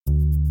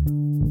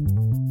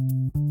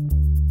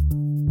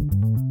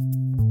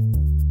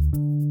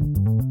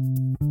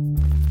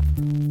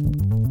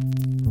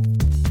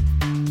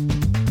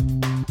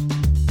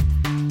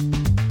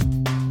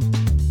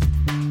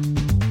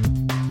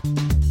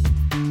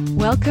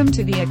Welcome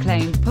to the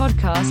acclaimed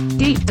podcast,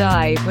 Deep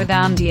Dive with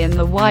Andy and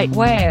the White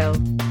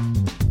Whale.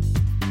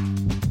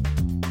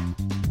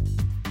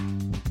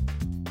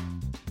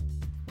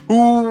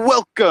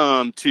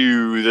 Welcome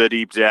to the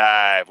Deep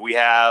Dive. We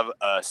have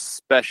a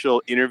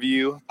special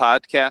interview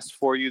podcast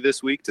for you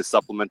this week to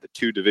supplement the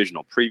two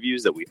divisional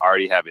previews that we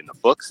already have in the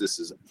books. This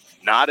is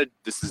not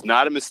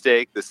a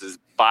mistake. This is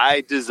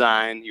by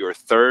design, your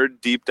third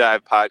Deep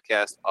Dive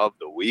podcast of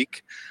the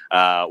week.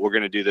 We're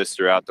going to do this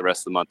throughout the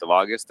rest of the month of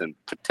August and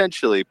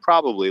potentially,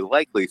 probably,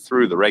 likely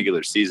through the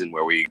regular season,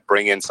 where we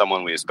bring in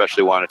someone we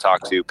especially want to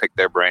talk to, pick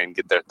their brain,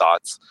 get their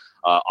thoughts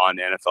on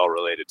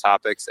NFL-related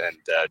topics, and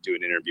do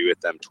an interview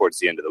with them towards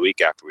the end of the week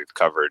after we've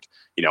covered,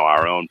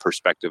 our own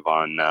perspective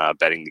on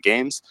betting the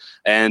games.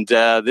 And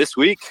this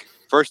week,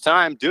 first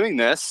time doing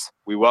this,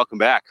 we welcome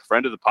back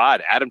friend of the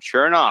pod, Adam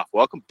Chernoff.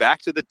 Welcome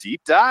back to the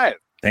Deep Dive.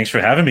 Thanks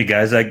for having me,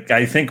 guys.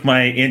 I think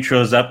my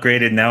intro is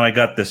upgraded. Now I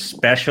got the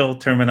special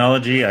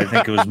terminology. I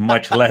think it was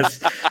much less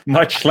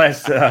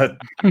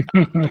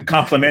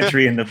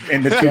complimentary in the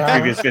two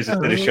previous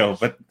visits to the show.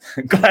 But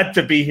glad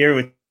to be here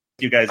with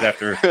you guys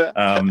after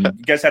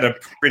you guys had a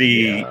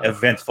pretty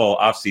eventful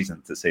off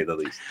season, to say the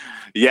least.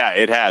 Yeah,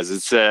 it has.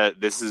 It's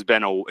this has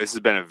been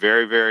a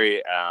very,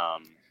 very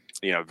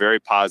very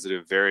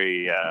positive,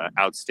 very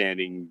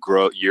outstanding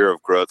year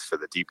of growth for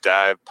the Deep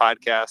Dive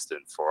podcast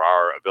and for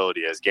our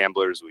ability as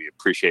gamblers. We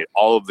appreciate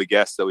all of the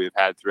guests that we've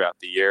had throughout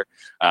the year,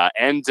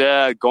 and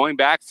going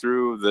back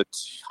through the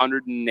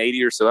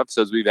 180 or so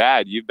episodes we've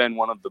had, you've been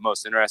one of the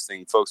most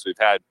interesting folks we've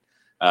had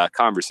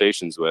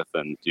conversations with.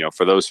 And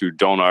for those who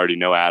don't already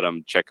know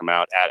Adam, check him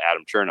out at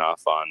Adam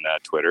Chernoff on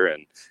Twitter,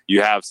 and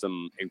you have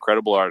some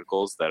incredible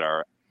articles that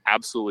are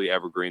absolutely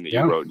evergreen that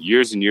you wrote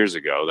years and years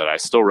ago that I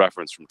still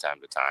reference from time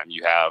to time.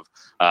 You have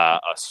a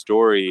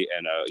story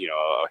and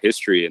a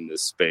history in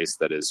this space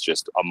that is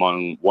just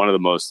among one of the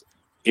most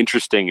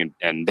interesting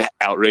and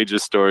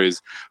outrageous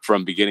stories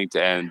from beginning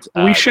to end.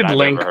 We should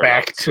link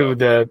back to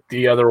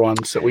the other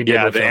ones that we did.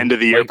 Yeah, the end of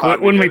the year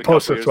when we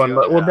post this one,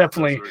 but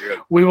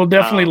we will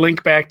definitely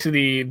link back to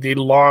the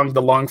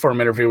long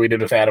form interview we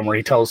did with Adam, where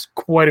he tells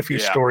quite a few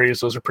stories.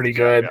 Those are pretty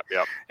good.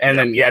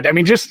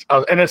 Then just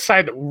an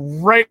aside,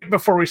 right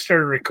before we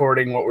started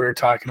recording, what we were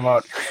talking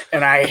about,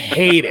 and I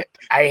hate it.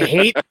 I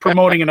hate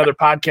promoting another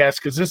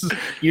podcast because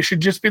you should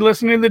just be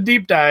listening to the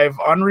Deep Dive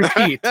on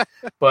repeat,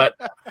 but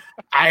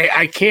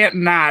I can't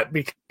not,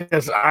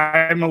 because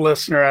I'm a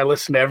listener. I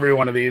listen to every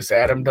one of these.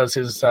 Adam does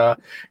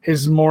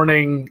his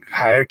morning.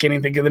 I can't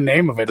even think of the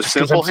name of it. The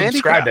Simple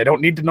Handicap. I don't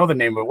need to know the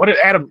name of it. What is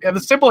Adam? The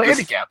Simple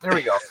Handicap. There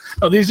we go.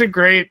 Oh, these are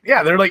great.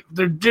 Yeah,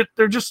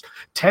 they're just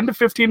 10 to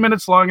 15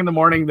 minutes long in the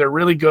morning. They're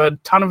really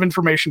good. Ton of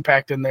information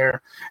packed in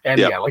there.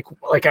 And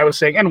like I was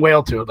saying, and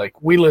Whale too.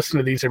 Like, we listen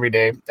to these every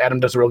day. Adam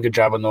does a real good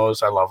job on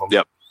those. I love them.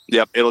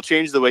 Yep. It'll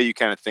change the way you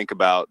kind of think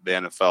about the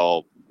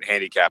NFL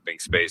handicapping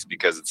space,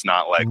 because it's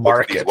not like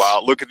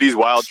look at these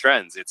wild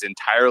trends. It's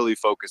entirely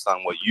focused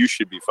on what you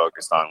should be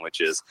focused on,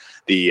 which is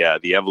the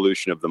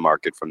evolution of the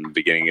market from the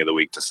beginning of the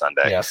week to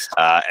Sunday. Yes.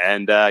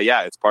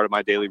 It's part of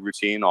my daily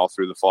routine all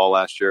through the fall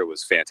last year. It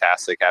was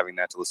fantastic having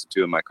that to listen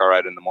to in my car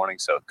ride in the morning.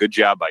 So good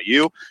job by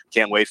you.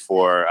 Can't wait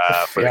for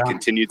the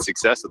continued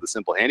success of the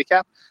Simple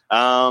Handicap.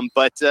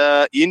 But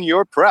in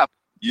your prep,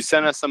 you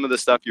sent us some of the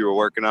stuff you were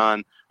working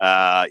on.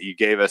 You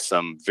gave us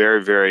some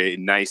very, very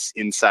nice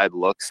inside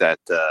looks at,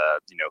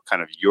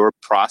 kind of your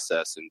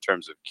process in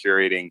terms of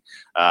curating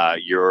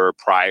your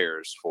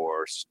priors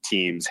for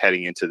teams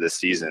heading into this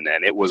season.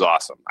 And it was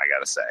awesome, I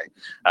got to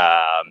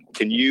say.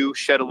 Can you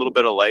shed a little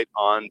bit of light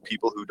on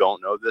people who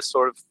don't know this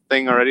sort of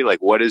thing already?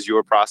 Like, what is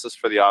your process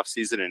for the off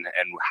season, and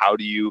how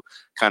do you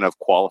kind of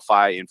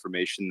qualify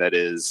information that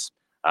is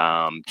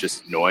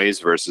just noise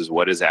versus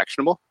what is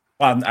actionable?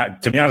 Well,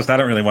 to be honest, I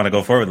don't really want to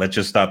go forward. Let's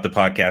just stop the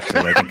podcast,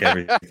 because I think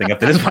everything up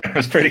to this point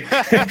was pretty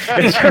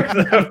in terms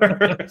of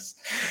numbers.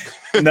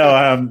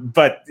 No,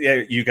 but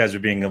you guys are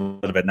being a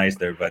little bit nice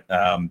there. But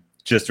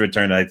just to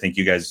return, I think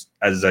you guys,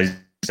 as I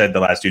said the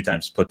last two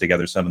times, put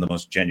together some of the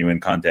most genuine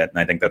content. And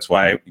I think that's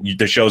why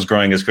the show's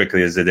growing as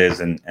quickly as it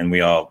is. And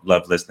we all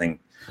love listening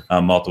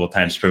multiple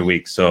times per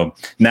week. So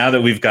now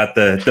that we've got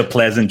the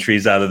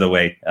pleasantries out of the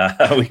way,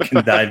 we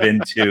can dive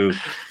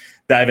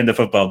into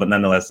football, but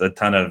nonetheless, a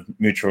ton of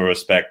mutual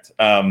respect.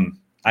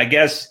 I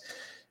guess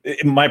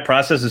my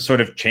process has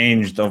sort of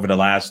changed over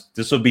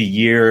this will be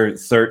year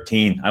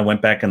 13. I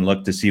went back and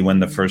looked to see when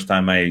the first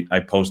time I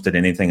posted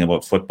anything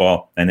about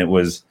football, and it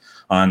was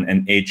on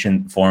an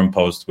ancient forum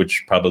post,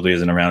 which probably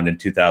isn't around in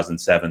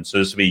 2007. So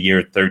this will be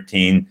year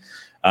 13.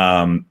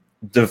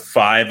 The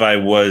 5 I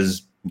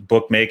was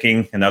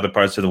bookmaking in other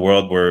parts of the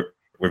world were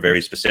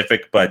very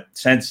specific, but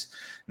since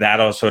that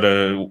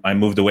I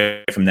moved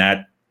away from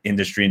that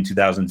industry in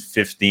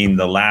 2015.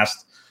 The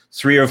last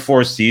 3 or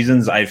 4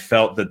 seasons, I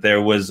felt that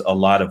there was a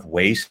lot of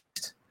waste.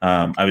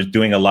 I was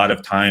doing a lot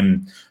of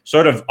time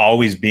sort of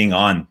always being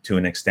on to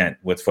an extent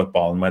with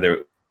football, and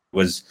whether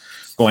was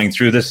going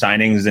through the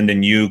signings and the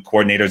new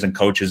coordinators and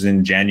coaches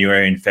in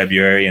January and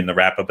February and the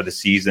wrap up of the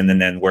season,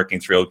 and then working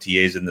through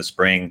OTAs in the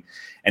spring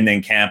and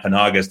then camp in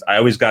August, I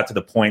always got to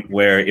the point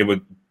where it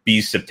would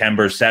be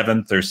September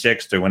 7th or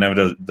 6th or whenever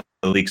the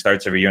league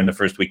starts every year in the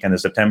first weekend of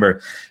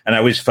September. And I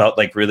always felt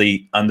like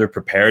really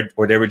underprepared,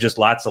 or there were just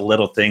lots of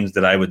little things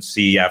that I would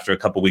see after a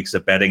couple weeks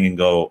of betting and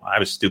go, I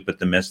was stupid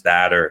to miss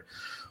that,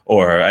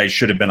 or I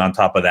should have been on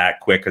top of that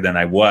quicker than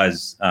I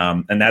was.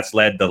 And that's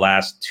led the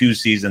last 2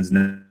 seasons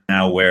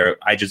now where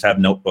I just have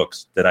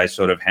notebooks that I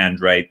sort of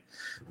handwrite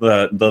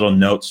the little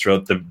notes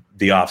throughout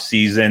the off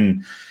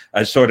season.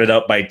 I sort it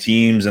out by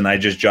teams and I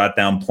just jot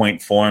down point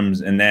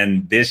forms. And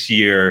then this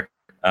year,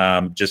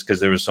 just because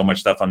there was so much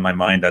stuff on my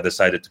mind, I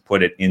decided to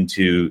put it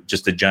into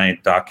just a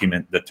giant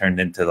document that turned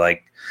into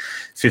like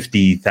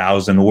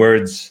 50,000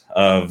 words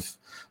of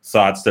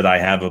thoughts that I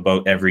have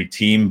about every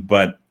team,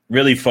 but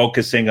really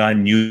focusing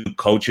on new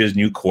coaches,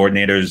 new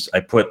coordinators. I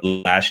put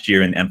last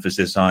year an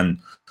emphasis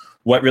on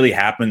what really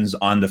happens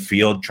on the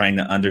field, trying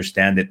to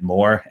understand it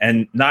more,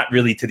 and not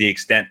really to the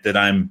extent that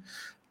I'm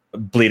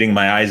bleeding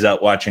my eyes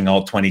out watching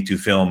all 22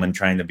 film and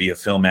trying to be a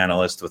film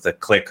analyst with a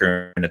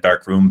clicker in a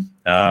dark room.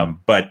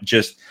 But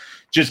just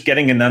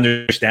getting an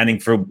understanding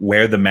for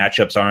where the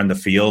matchups are on the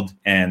field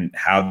and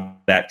how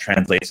that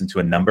translates into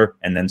a number,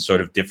 and then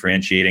sort of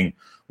differentiating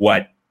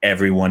what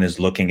everyone is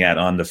looking at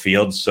on the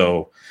field.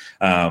 So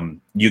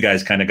you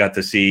guys kind of got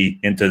to see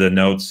into the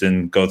notes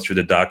and go through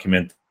the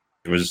document.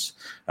 It was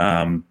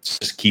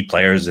just key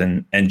players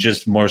and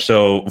just more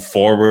so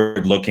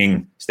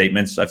forward-looking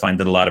statements. I find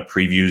that a lot of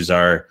previews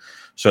are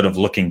sort of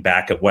looking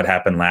back at what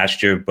happened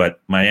last year,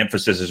 but my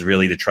emphasis is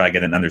really to try to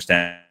get an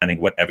understanding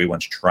what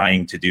everyone's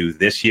trying to do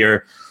this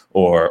year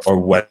or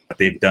what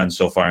they've done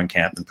so far in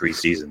camp and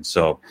preseason.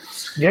 So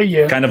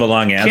yeah, kind of a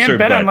long answer. Can't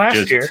bet on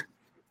last year.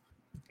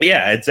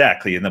 Yeah,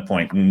 exactly. And the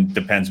point, and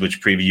depends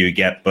which preview you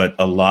get, but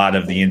a lot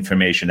of the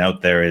information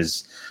out there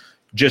is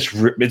just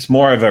it's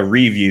more of a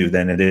review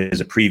than it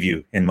is a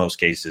preview in most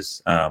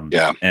cases. And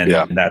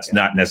that's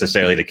not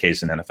necessarily the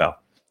case in NFL.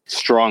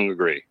 Strong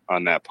agree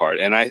on that part.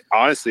 And I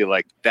honestly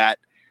like that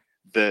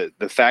the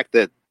fact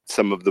that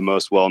some of the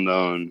most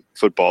well-known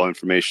football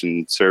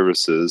information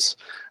services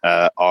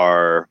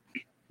are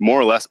more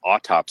or less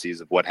autopsies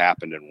of what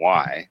happened and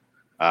why.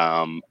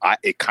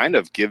 It kind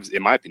of gives,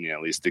 in my opinion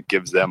at least, it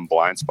gives them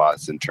blind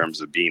spots in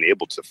terms of being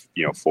able to,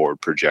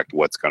 forward project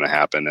what's going to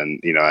happen. And,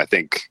 I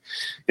think,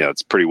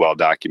 it's pretty well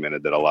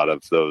documented that a lot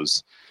of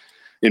those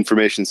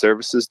information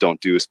services don't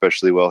do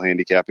especially well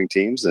handicapping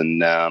teams.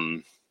 And,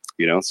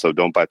 so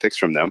don't buy picks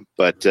from them.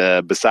 But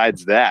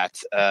besides that,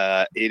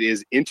 it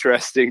is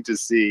interesting to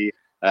see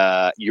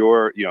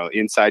your,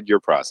 inside your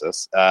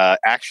process,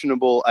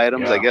 actionable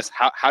items, I guess.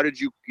 How do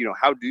you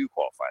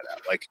qualify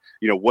that? Like,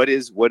 what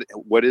is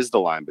the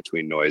line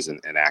between noise and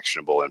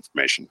actionable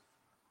information?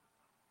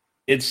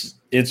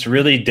 It's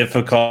really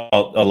difficult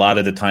a lot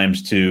of the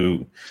times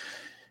to,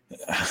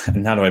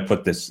 how do I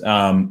put this?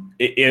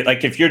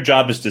 Like if your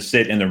job is to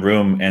sit in a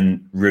room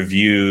and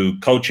review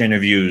coach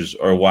interviews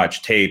or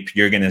watch tape,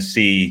 you're going to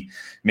see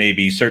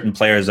maybe certain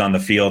players on the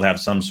field have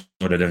some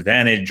sort of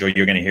advantage, or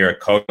you're going to hear a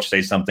coach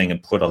say something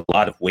and put a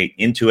lot of weight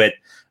into it.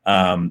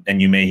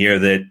 And you may hear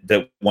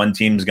that one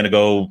team is going to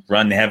go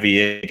run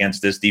heavy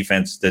against this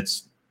defense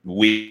that's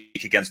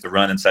weak against the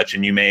run and such.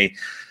 And you may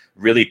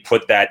really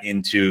put that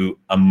into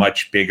a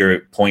much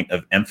bigger point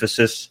of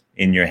emphasis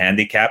in your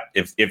handicap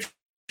if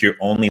you're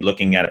only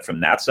looking at it from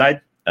that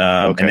side.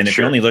 And then if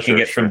you're only looking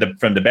at it from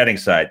the betting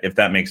side, if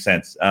that makes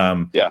sense.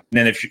 And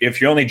then if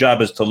your only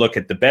job is to look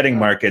at the betting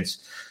markets,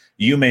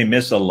 you may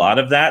miss a lot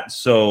of that.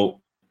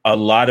 So a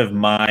lot of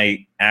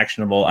my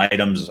actionable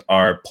items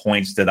are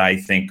points that I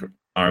think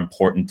are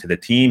important to the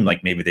team.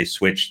 Like maybe they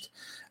switched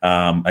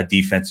a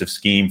defensive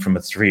scheme from a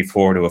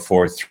 3-4 to a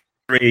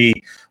 4-3,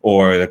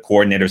 or the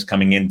coordinator's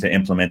coming in to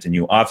implement a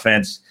new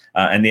offense.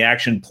 And the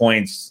action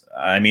points,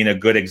 I mean, a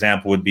good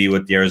example would be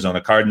with the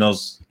Arizona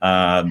Cardinals.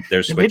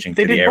 They're switching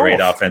to the air raid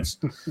offense.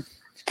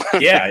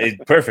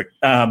 Perfect.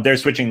 They're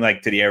switching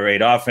to the air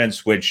raid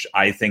offense, which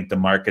I think the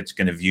market's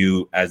going to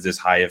view as this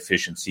high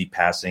efficiency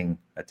passing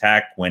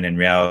attack, when in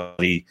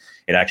reality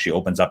it actually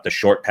opens up the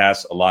short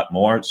pass a lot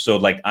more.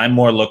 So I'm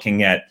more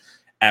looking at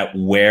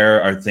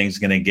where are things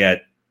going to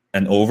get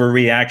an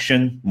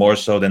overreaction more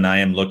so than I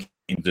am looking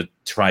to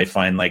try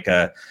find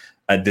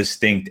a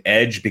distinct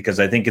edge, because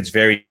I think it's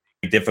very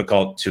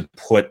difficult to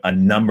put a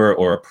number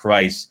or a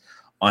price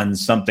on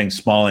something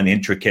small and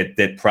intricate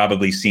that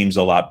probably seems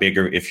a lot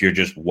bigger if you're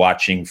just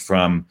watching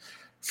from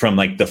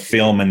the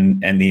film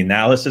and the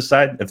analysis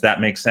side, if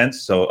that makes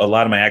sense. So a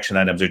lot of my action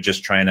items are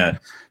just trying to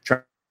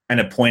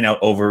point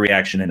out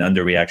overreaction and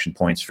underreaction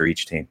points for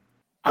each team.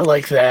 I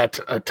like that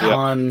a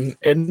ton. Yep.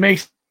 It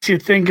makes you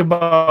think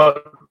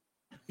about,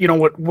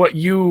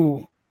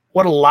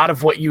 what a lot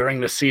of what you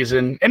during the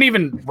season, and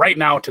even right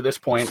now to this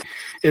point,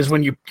 is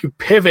when you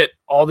pivot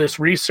all this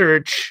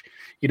research,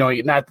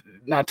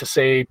 not to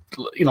say,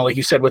 like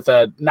you said, with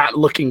not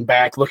looking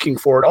back, looking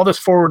forward, all this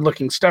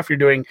forward-looking stuff you're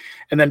doing,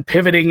 and then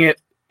pivoting it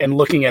and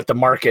looking at the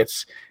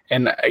markets,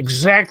 and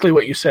exactly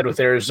what you said with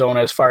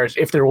Arizona as far as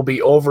if there will be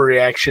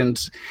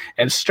overreactions,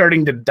 and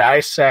starting to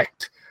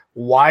dissect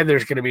why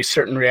there's going to be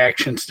certain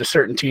reactions to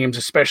certain teams,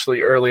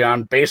 especially early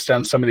on, based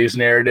on some of these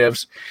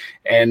narratives.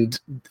 And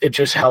it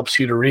just helps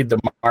you to read the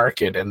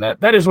market. And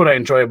that is what I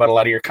enjoy about a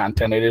lot of your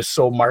content. It is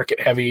so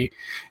market heavy.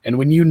 And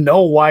when you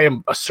know why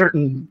a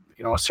certain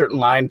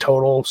line,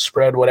 total,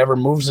 spread, whatever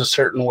moves a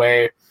certain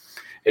way,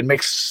 it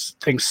makes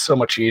things so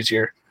much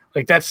easier.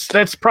 Like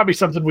that's probably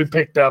something we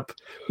picked up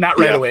not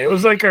right away. It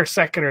was like our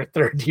second or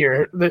third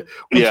year once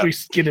we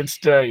get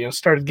into,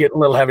 started getting a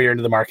little heavier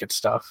into the market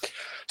stuff.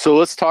 So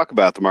let's talk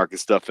about the market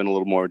stuff in a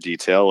little more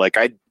detail.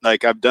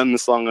 I've done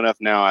this long enough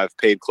now. I've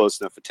paid close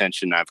enough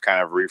attention. I've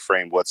kind of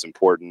reframed what's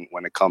important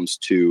when it comes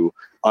to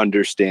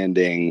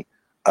understanding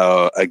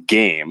a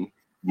game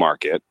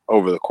market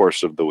over the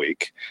course of the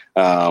week.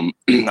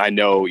 I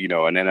know,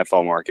 an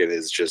NFL market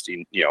is just,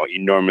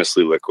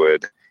 enormously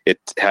liquid. It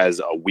has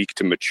a week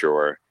to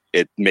mature.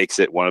 It makes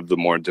it one of the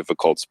more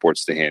difficult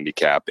sports to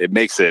handicap. It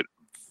makes it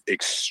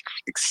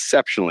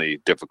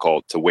exceptionally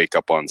difficult to wake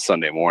up on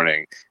Sunday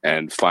morning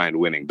and find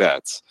winning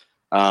bets.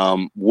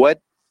 What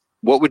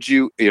would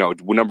you,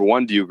 number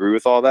one, do you agree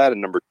with all that?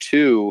 And number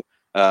two,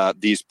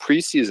 these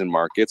preseason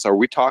markets, are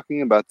we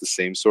talking about the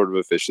same sort of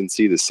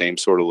efficiency, the same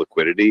sort of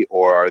liquidity,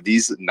 or are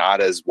these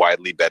not as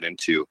widely bet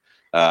into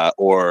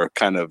or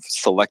kind of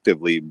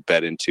selectively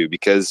bet into?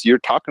 Because you're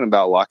talking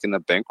about locking a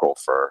bankroll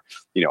for,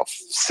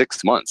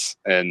 6 months.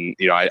 And,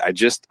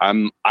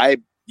 I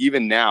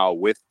even now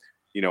with,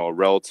 a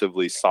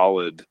relatively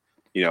solid,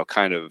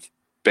 kind of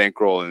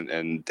bankroll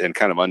and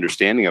kind of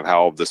understanding of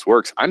how all of this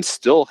works, I'm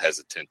still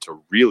hesitant to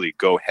really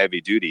go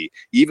heavy duty,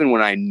 even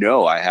when I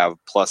know I have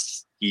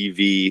plus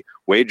EV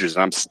wagers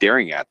and I'm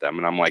staring at them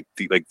and I'm like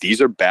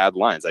these are bad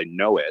lines. I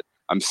know it.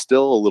 I'm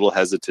still a little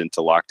hesitant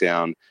to lock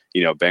down,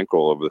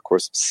 bankroll over the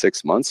course of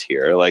 6 months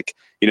here.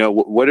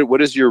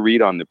 What is your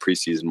read on the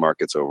preseason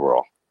markets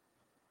overall?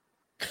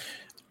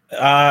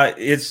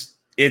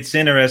 It's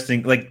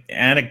interesting. Like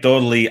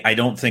anecdotally, I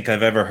don't think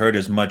I've ever heard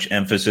as much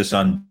emphasis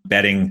on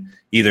betting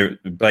either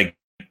like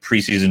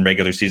preseason,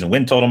 regular season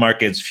win total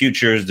markets,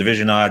 futures,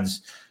 division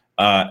odds,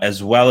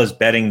 as well as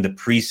betting the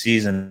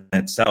preseason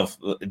itself.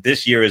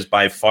 This year is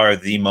by far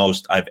the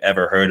most I've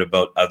ever heard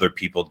about other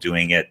people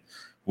doing it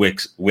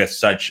with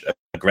such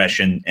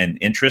aggression and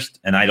interest.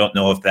 And I don't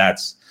know if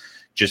that's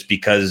just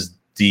because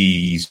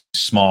the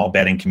small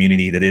betting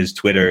community that is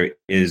Twitter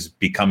is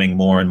becoming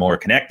more and more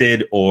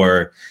connected,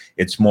 or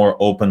it's more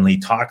openly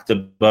talked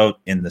about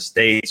in the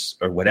States,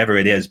 or whatever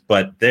it is.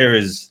 But there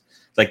is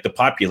the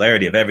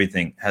popularity of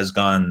everything has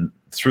gone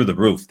through the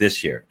roof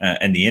this year,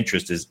 and the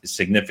interest is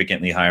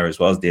significantly higher, as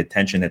well as the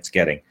attention it's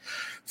getting.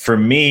 For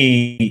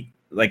me,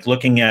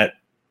 looking at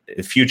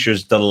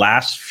futures, the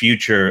last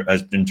future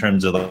in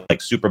terms of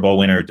Super Bowl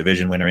winner,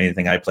 division winner,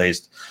 anything I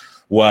placed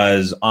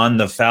was on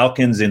the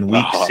Falcons in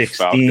week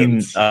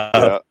 16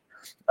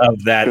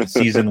 of that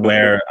season,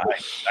 where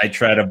I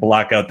try to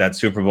block out that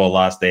Super Bowl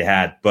loss they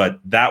had. But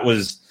that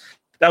was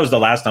the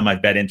last time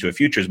I've bet into a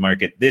futures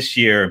market. This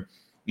year,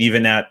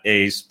 even at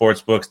a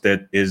sports books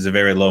that is a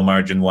very low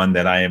margin one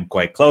that I am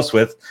quite close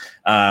with,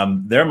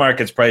 their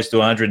market's priced to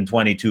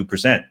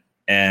 122%.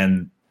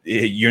 And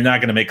you're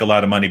not going to make a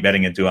lot of money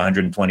betting into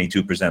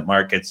 122%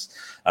 markets.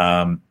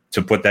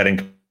 To put that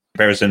in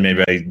comparison,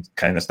 maybe I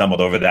kind of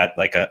stumbled over that,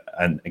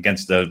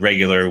 against the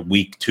regular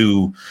week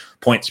 2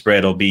 point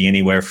spread will be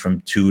anywhere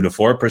from 2 to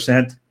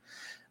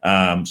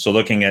 4%. So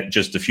looking at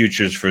just the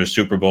futures for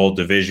Super Bowl,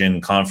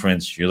 division,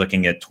 conference, you're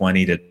looking at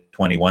 20 to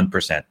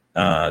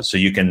 21%. So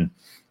you can,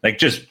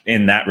 just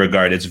in that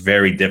regard, it's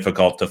very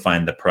difficult to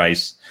find the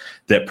price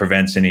that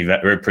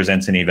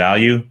represents any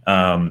value.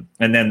 And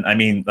then,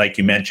 like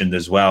you mentioned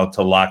as well,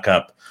 to lock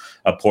up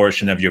a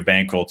portion of your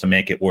bankroll to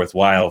make it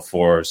worthwhile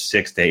for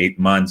 6 to 8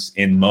 months.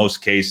 In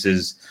most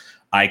cases,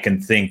 I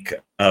can think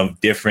of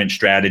different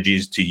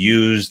strategies to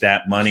use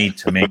that money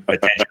to make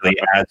potentially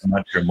as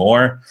much or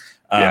more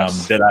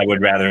that I would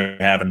rather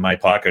have in my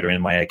pocket or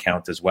in my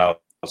account as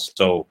well.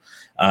 So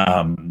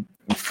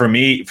for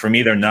me,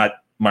 they're not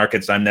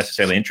markets I'm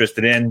necessarily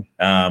interested in.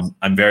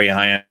 I'm very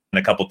high on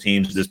a couple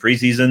teams this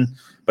preseason,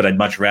 but I'd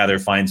much rather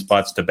find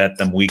spots to bet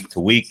them week to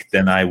week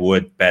than I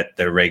would bet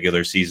their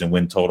regular season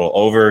win total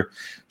over.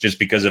 Just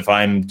because if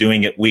I'm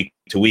doing it week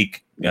to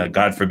week,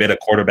 God forbid a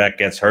quarterback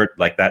gets hurt,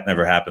 that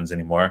never happens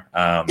anymore.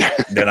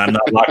 Then I'm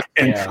not locked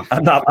in. Yeah.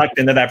 I'm not locked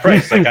into that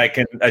price. I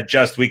can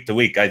adjust week to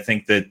week. I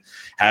think that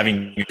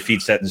having your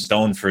feet set in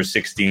stone for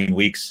 16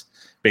 weeks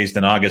based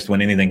in August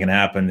when anything can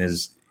happen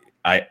is,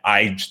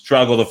 I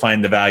struggle to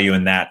find the value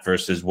in that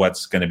versus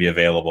what's going to be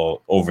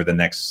available over the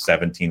next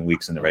 17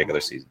 weeks in the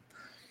regular season.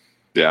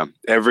 Yeah,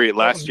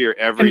 last year,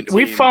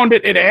 we found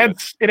it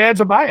adds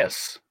a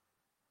bias.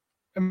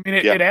 I mean,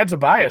 it adds a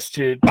bias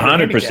to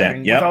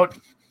 100%. Yeah.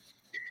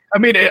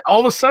 All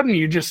of a sudden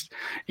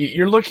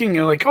you're looking,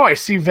 you're like, oh, I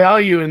see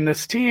value in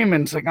this team,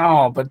 and it's like,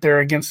 oh, but they're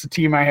against the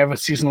team I have a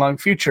season long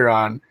future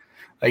on.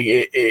 Like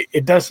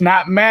it does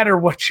not matter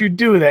what you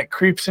do, that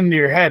creeps into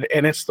your head,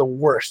 and it's the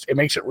worst. It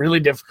makes it really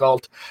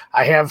difficult.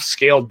 I have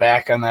scaled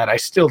back on that. I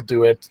still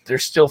do it.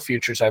 There's still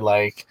futures I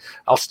like.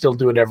 I'll still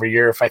do it every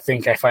year if I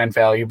think I find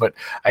value, but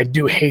I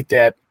do hate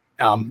that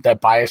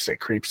bias that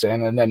creeps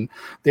in. And then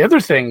the other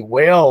thing,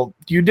 Whale,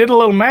 you did a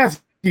little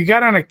math. You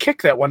got on a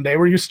kick that one day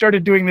where you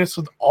started doing this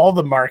with all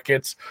the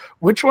markets.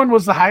 Which one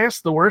was the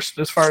highest, the worst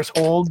as far as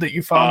hold that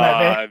you found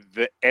that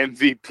day? The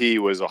MVP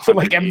was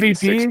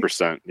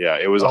 186%. Yeah,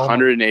 it was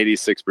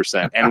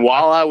 186%. And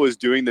while I was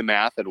doing the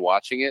math and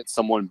watching it,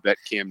 someone bet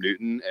Cam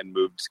Newton and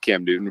moved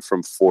Cam Newton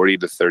from 40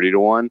 to 30 to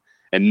 1,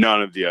 and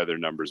none of the other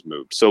numbers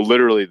moved. So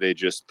literally they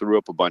just threw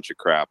up a bunch of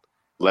crap,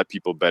 let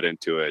people bet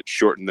into it,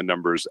 shortened the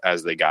numbers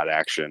as they got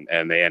action,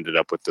 and they ended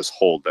up with this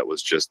hold that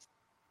was just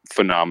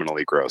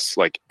phenomenally gross.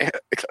 Like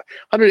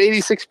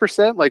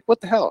 186%. Like, what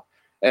the hell?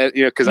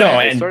 Because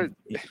I started.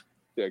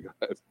 Yeah, go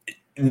ahead.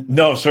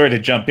 No, sorry to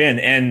jump in.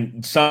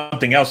 And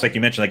something else, like you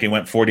mentioned, like it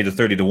went 40 to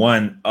 30 to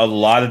 1. A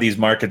lot of these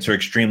markets are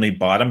extremely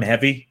bottom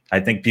heavy.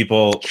 I think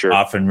people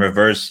often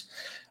reverse.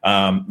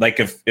 Like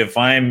if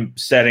I'm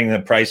setting the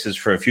prices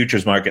for a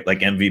futures market like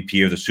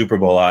MVP or the Super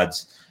Bowl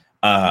odds,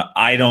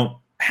 I don't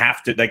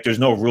have to, like, there's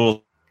no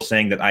rule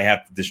saying that I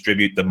have to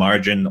distribute the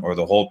margin or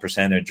the whole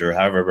percentage or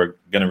however we're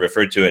going to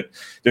refer to it.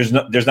 There's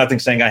nothing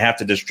saying I have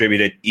to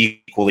distribute it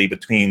equally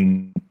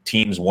between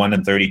teams 1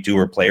 and 32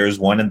 or players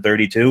 1 and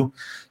 32.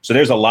 So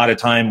there's a lot of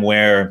time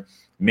where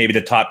maybe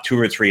the top 2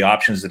 or 3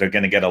 options that are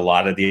going to get a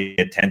lot of the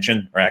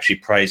attention are actually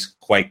priced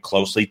quite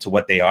closely to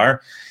what they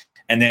are.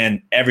 And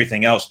then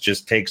everything else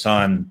just takes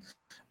on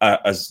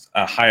a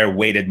higher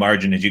weighted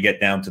margin as you get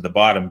down to the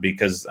bottom.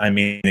 Because, I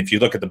mean, if you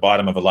look at the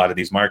bottom of a lot of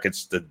these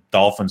markets, the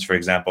Dolphins, for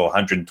example,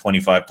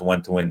 125 to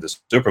 1 to win the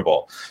Super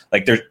Bowl.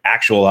 Like, their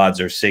actual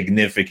odds are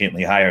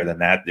significantly higher than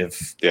that,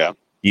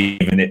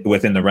 even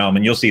within the realm.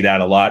 And you'll see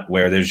that a lot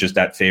where there's just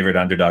that favorite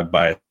underdog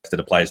bias that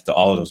applies to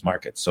all of those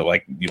markets. So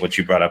like what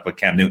you brought up with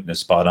Cam Newton is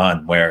spot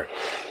on, where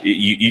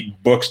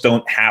books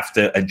don't have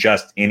to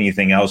adjust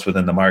anything else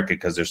within the market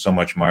because there's so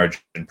much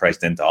margin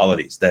priced into all of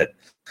these that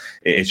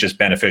it's just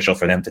beneficial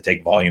for them to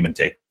take volume and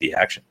take the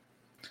action.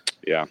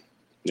 Yeah.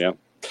 Yeah.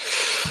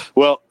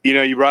 Well,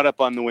 you brought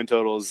up on the win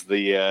totals,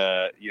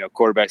 the,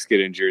 quarterbacks get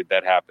injured.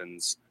 That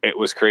happens. It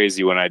was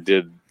crazy when I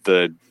did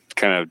the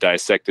kind of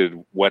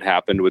dissected what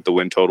happened with the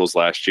win totals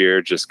last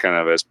year, just kind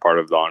of as part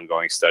of the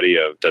ongoing study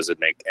of, does it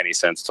make any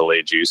sense to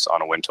lay juice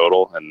on a win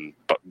total? And,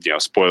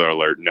 spoiler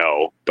alert,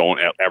 no, don't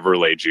ever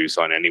lay juice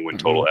on any win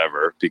total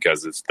ever,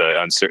 because it's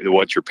the uncertainty,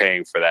 what you're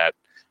paying for that,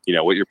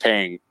 what you're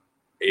paying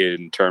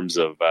in terms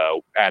of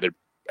added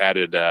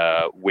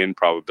win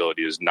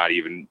probability is not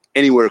even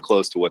anywhere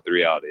close to what the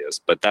reality is.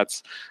 But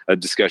that's a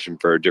discussion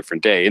for a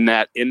different day. In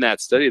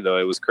that study, though,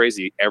 it was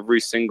crazy.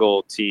 Every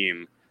single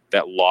team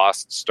that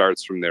lost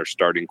starts from their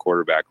starting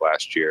quarterback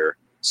last year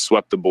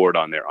swept the board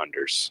on their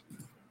unders.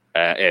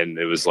 And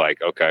it was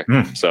like, okay,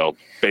 so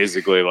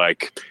basically,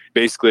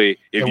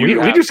 if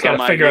we just got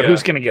to figure out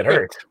who's going to get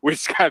hurt. We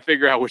just got to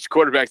figure out which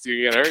quarterback's going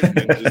to get hurt,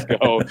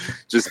 and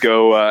just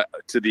go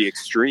to the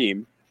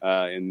extreme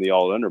in the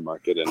all under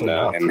market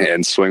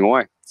and swing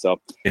away. So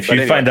if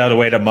you find out a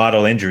way to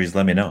model injuries,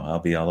 let me know. I'll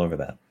be all over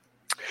that.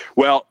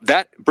 Well,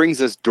 that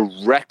brings us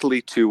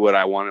directly to what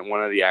I wanted.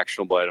 One of the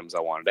actionable items I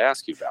wanted to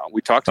ask you about.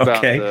 We talked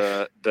about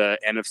the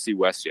NFC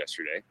West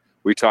yesterday.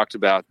 We talked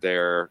about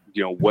their,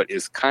 what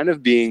is kind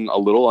of being a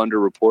little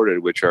underreported,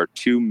 which are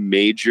 2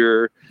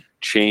 major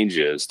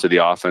changes to the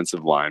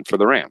offensive line for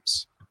the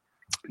Rams.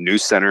 New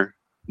center,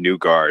 new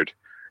guard,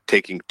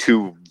 taking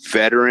 2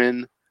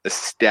 veteran,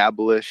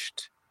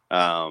 established,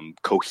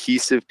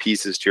 cohesive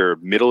pieces to your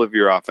middle of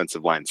your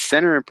offensive line,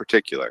 center in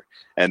particular,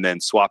 and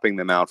then swapping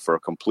them out for a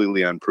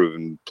completely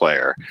unproven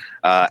player.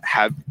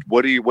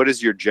 What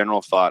is your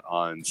general thought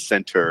on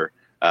center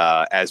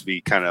as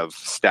we kind of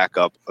stack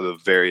up the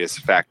various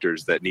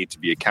factors that need to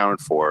be accounted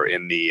for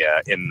in the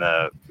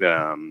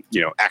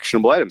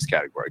actionable items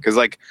category? Because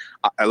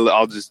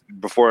I'll just,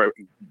 before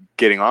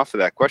getting off of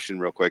that question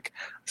real quick,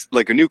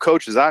 like a new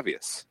coach is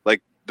obvious.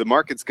 Like, the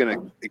market's going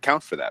to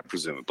account for that,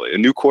 presumably. A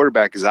new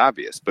quarterback is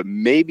obvious, but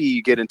maybe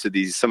you get into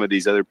some of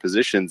these other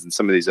positions and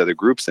some of these other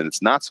groups, and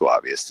it's not so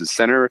obvious. Does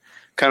center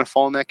kind of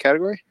fall in that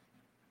category?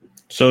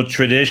 So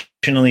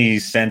traditionally,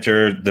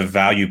 center, the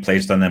value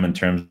placed on them in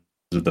terms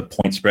of the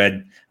point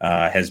spread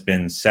has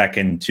been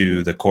second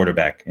to the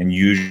quarterback. And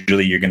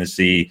usually you're going to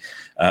see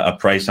a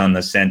price on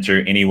the center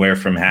anywhere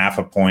from half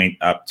a point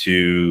up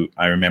to,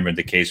 I remember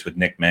the case with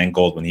Nick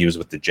Mangold when he was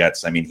with the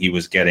Jets. I mean, he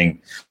was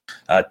getting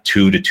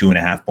 2 to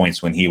 2.5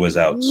 points when he was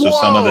out. So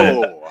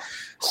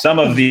some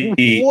of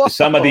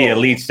the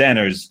elite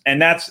centers,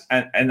 and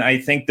I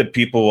think that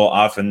people will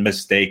often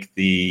mistake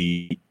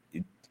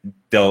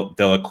they'll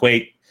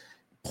equate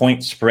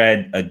point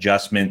spread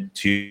adjustment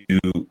to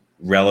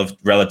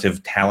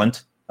relative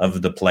talent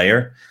of the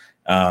player.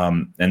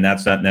 And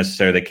that's not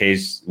necessarily the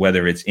case,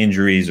 whether it's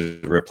injuries or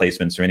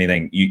replacements or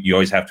anything. You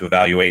always have to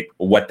evaluate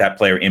what that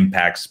player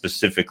impacts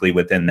specifically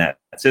within that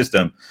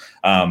system,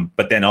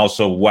 but then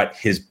also what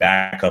his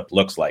backup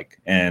looks like.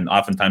 And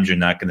oftentimes you're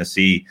not going to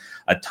see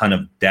a ton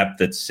of depth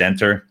at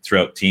center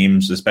throughout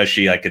teams,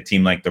 especially like a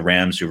team like the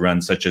Rams who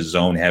run such a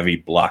zone-heavy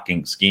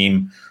blocking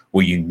scheme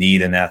where you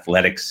need an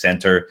athletic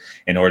center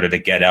in order to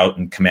get out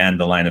and command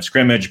the line of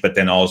scrimmage, but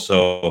then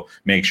also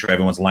make sure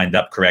everyone's lined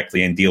up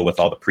correctly and deal with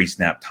all the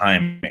pre-snap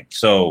timing.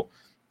 So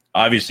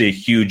obviously a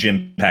huge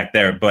impact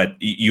there, but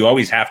you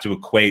always have to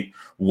equate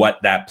what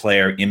that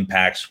player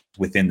impacts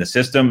within the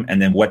system and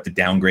then what the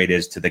downgrade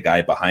is to the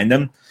guy behind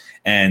them.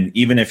 And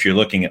even if you're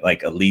looking at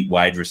like elite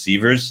wide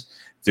receivers,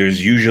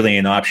 there's usually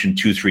an option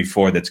 2, 3,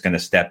 4 that's going to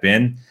step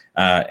in.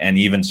 And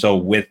even so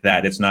with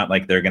that, it's not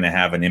like they're going to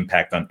have an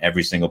impact on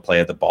every single play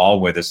of the ball,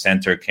 where the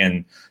center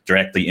can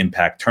directly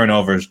impact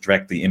turnovers,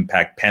 directly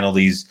impact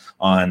penalties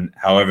on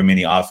however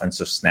many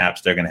offensive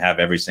snaps they're going to have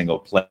every single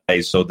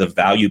play. So the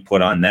value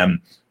put on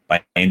them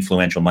by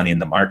influential money in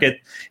the market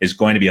is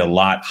going to be a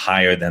lot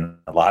higher than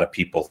a lot of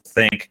people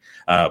think,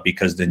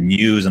 because the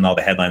news and all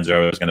the headlines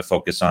are always going to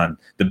focus on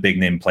the big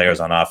name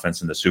players on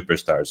offense and the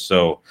superstars.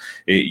 So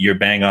you're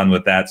bang on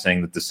with that,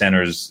 saying that the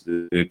center is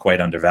quite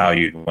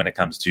undervalued when it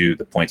comes to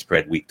the point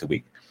spread week to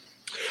week.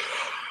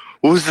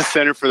 What was the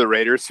center for the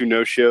Raiders who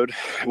no-showed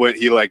when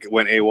he went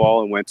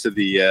AWOL and went to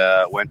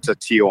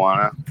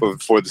Tijuana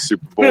for the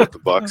Super Bowl with the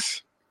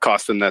Bucs,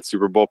 cost them that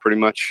Super Bowl pretty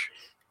much?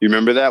 You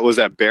remember that? Was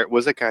that Bear?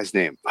 Was that guy's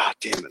name? Oh,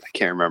 damn it, I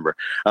can't remember.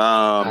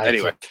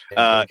 Anyway,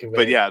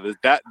 but yeah,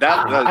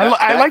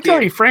 I liked how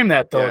he framed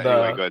that though.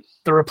 Yeah,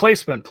 the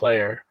replacement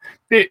player.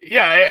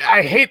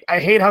 I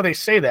hate how they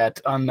say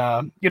that on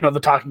the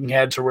talking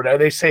heads or whatever.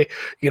 They say,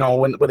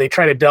 when they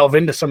try to delve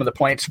into some of the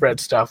point spread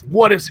stuff,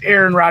 what is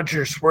Aaron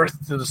Rodgers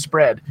worth to the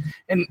spread?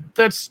 And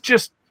that's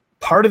just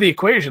part of the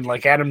equation.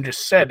 Like Adam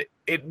just said,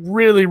 it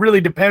really, really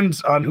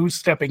depends on who's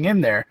stepping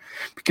in there,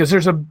 because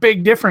there's a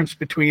big difference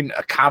between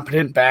a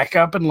competent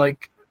backup and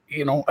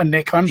a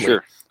Nick Hundley.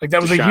 Sure. Like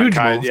that was a huge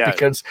move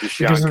because of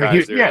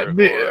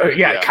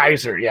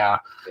Kaiser.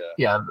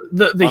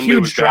 The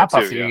huge drop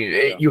off.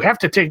 You have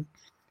to take.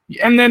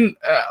 And then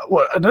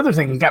another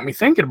thing that got me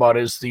thinking about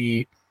is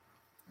we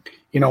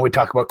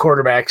talk about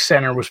quarterback,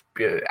 center was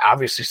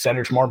obviously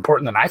center's more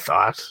important than I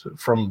thought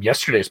from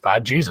yesterday's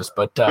pod. Jesus,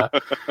 but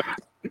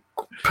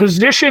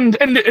positioned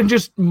and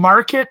just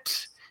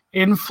market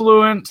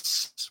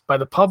influence by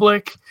the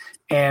public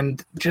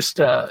and just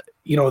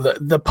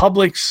the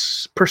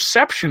public's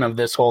perception of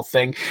this whole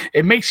thing.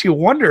 It makes you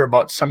wonder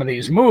about some of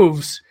these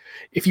moves.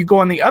 If you go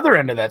on the other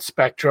end of that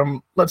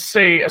spectrum, let's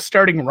say a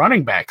starting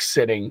running back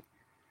sitting,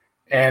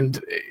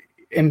 and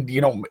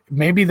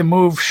maybe the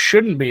move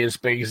shouldn't be as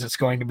big as it's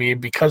going to be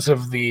because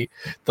of the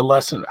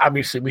lesson.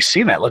 Obviously, we've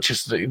seen that. Let's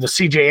just the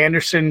C.J.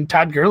 Anderson,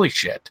 Todd Gurley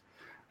shit.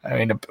 I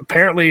mean,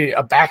 apparently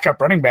a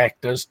backup running back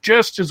does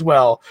just as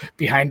well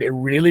behind a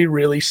really,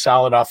 really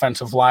solid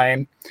offensive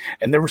line.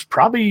 And there was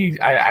probably,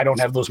 I don't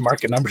have those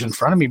market numbers in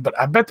front of me, but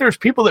I bet there's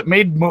people that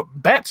made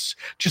bets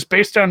just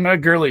based on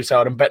Gurley's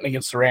out and betting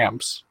against the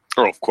Rams.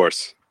 Oh, of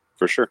course,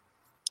 for sure.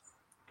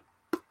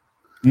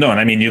 No, and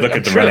I mean, you look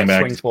at the running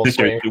backs this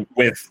year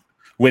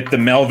with the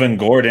Melvin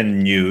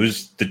Gordon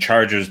news, the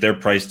Chargers, their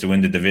price to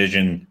win the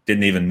division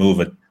didn't even move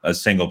a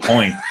single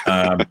point.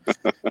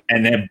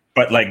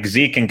 But like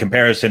Zeke in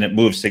comparison, it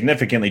moves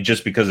significantly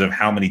just because of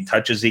how many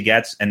touches he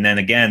gets. And then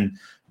again,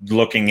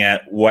 looking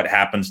at what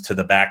happens to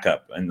the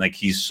backup, and like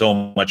he's so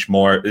much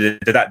more.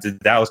 The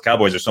Dallas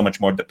Cowboys are so much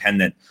more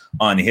dependent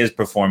on his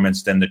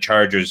performance than the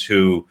Chargers,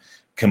 who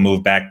can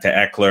move back to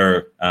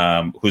Eckler,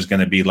 who's going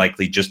to be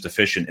likely just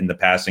efficient in the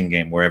passing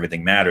game where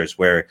everything matters,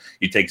 where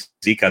you take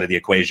Zeke out of the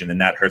equation, and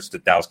that hurts the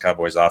Dallas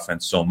Cowboys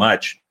offense so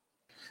much,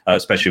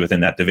 especially within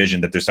that division,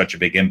 that there's such a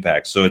big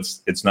impact. So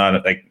it's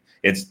not like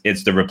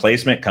it's the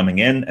replacement coming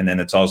in, and then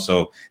it's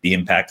also the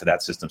impact of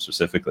that system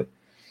specifically.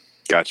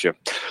 Gotcha.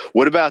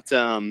 What about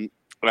some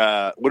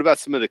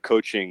of the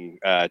coaching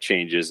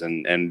changes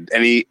and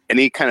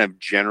any kind of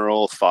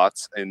general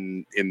thoughts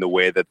in the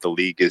way that the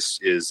league is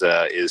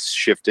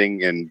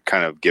shifting and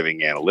kind of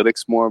giving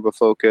analytics more of a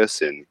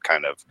focus and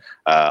kind of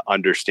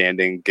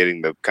understanding,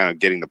 getting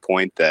the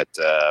point that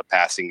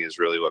passing is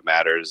really what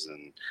matters,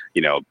 and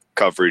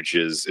coverage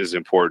is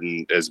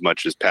important as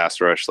much as pass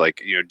rush.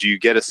 Like, do you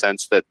get a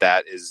sense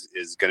that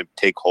is going to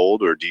take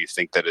hold, or do you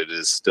think that it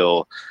is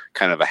still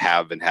kind of a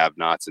have and have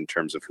nots in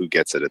terms of who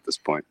gets it at this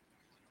point?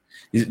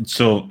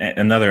 So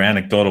another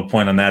anecdotal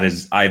point on that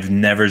is I've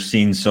never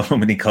seen so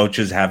many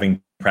coaches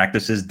having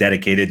practices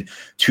dedicated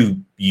to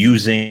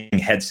using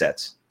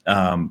headsets.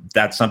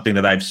 That's something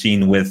that I've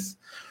seen with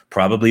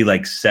probably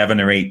like 7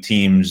 or 8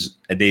 teams.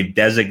 They've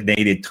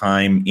designated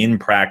time in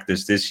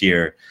practice this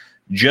year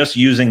just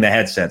using the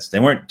headsets. They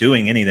weren't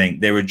doing anything.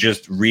 They were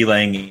just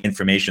relaying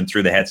information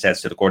through the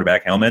headsets to the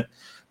quarterback helmet,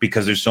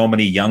 because there's so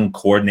many young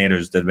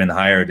coordinators that have been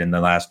hired in the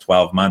last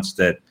 12 months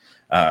that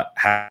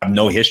have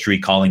no history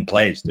calling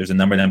plays. There's a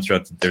number of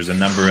them. There's a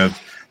number of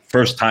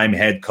first-time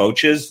head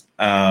coaches.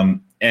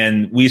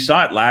 And we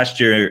saw it last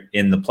year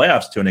in the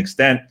playoffs to an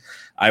extent.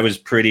 I was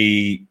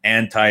pretty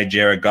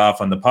anti-Jared Goff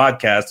on the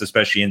podcast,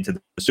 especially into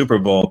the Super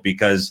Bowl,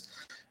 because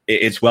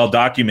it's well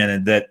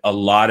documented that a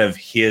lot of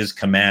his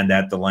command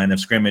at the line of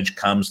scrimmage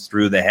comes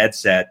through the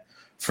headset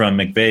from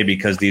McVay,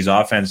 because these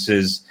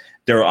offenses,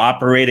 they're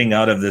operating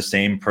out of the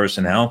same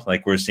personnel.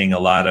 Like we're seeing a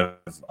lot of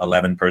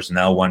 11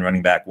 personnel, one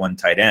running back, one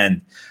tight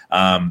end.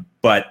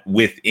 But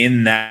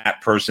within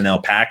that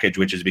personnel package,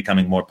 which is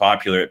becoming more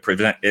popular,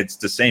 it's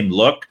the same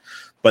look,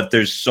 but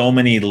there's so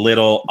many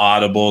little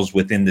audibles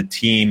within the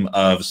team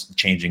of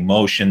changing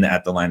motion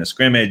at the line of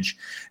scrimmage,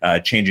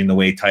 changing the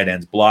way tight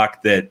ends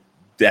block that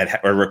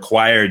are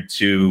required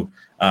to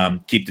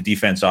keep the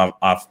defense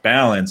off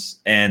balance.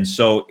 And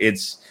so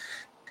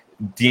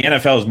the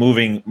NFL is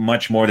moving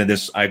much more to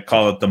this, I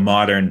call it the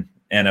modern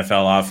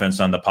NFL offense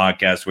on the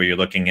podcast, where you're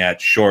looking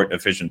at short,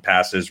 efficient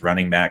passes,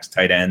 running backs,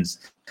 tight ends.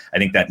 I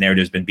think that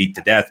narrative has been beat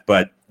to death,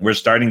 but we're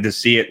starting to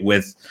see it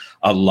with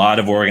a lot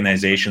of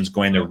organizations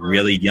going to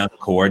really young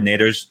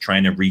coordinators,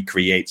 trying to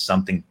recreate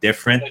something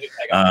different,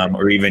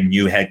 or even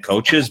new head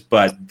coaches.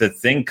 But the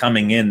thing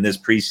coming in this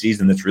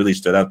preseason that's really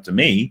stood out to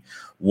me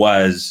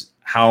was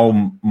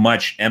how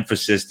much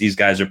emphasis these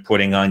guys are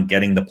putting on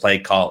getting the play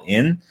call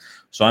in.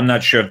 So I'm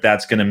not sure if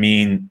that's going to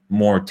mean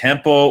more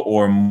tempo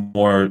or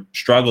more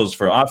struggles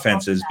for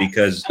offenses,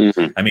 because,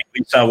 I mean,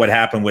 we saw what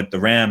happened with the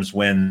Rams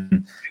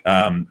when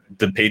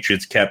the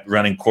Patriots kept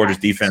running quarters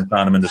defense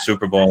on them in the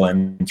Super Bowl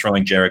and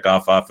throwing Jared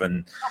Goff off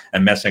and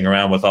messing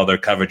around with all their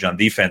coverage on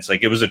defense.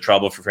 Like, it was a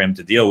trouble for him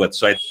to deal with.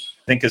 So I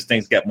think as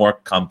things get more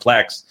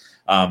complex,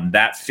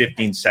 that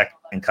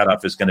 15-second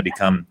cutoff is going to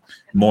become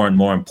more and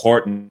more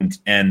important.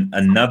 And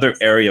another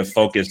area of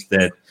focus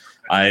that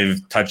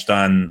I've touched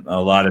on a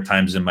lot of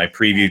times in my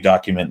preview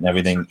document and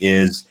everything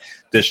is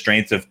the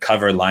strength of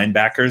cover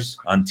linebackers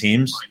on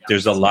teams.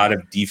 There's a lot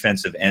of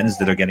defensive ends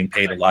that are getting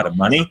paid a lot of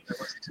money.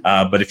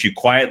 But if you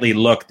quietly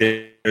look,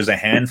 there's a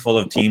handful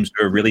of teams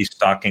who are really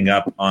stocking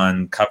up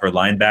on cover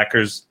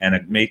linebackers, and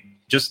it made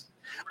just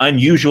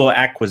unusual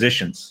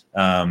acquisitions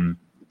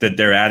that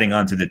they're adding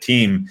onto the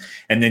team.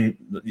 And then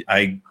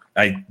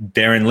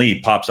Darren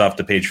Lee pops off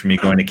the page for me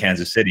going to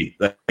Kansas City.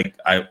 Like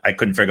I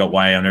couldn't figure out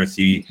why on earth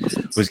he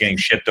was getting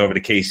shipped over to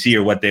KC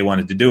or what they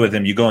wanted to do with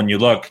him. You go and you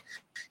look,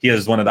 he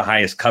has one of the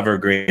highest cover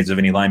grades of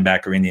any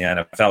linebacker in the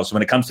NFL. So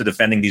when it comes to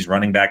defending these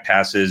running back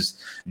passes,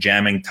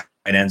 jamming tight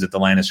ends at the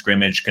line of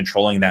scrimmage,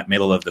 controlling that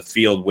middle of the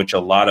field, which a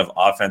lot of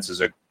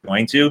offenses are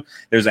going to,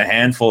 there's a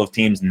handful of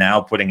teams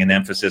now putting an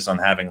emphasis on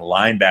having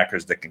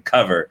linebackers that can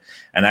cover.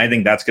 And I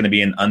think that's going to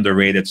be an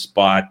underrated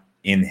spot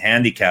in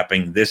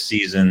handicapping this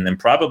season and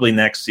probably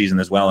next season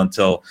as well,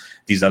 until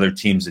these other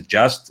teams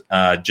adjust,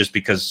 just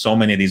because so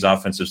many of these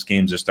offensive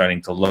schemes are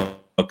starting to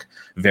look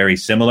very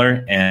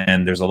similar,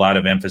 and there's a lot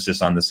of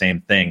emphasis on the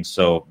same thing.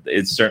 So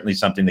it's certainly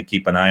something to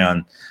keep an eye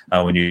on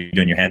when you're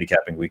doing your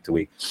handicapping week to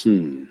week.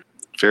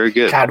 Very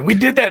good. God, we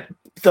did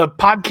the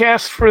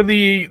podcast for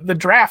the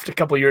draft a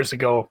couple years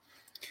ago,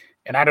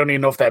 and I don't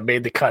even know if that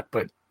made the cut,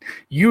 but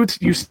you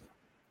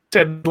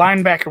said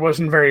linebacker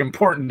wasn't very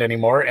important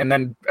anymore, and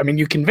then, I mean,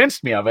 you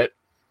convinced me of it,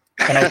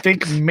 and I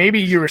think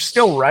maybe you were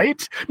still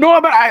right.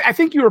 No, but I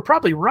think you were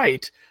probably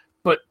right,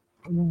 but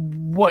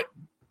what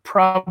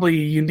probably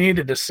you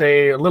needed to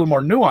say a little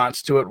more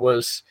nuance to it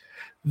was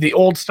the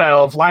old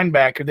style of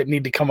linebacker that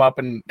need to come up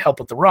and help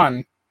with the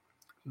run.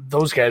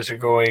 Those guys are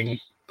going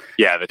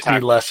the to be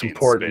less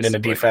important in a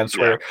defense,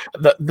 where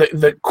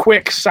the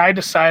quick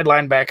side-to-side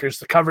linebackers,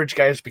 the coverage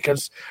guys,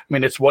 because, I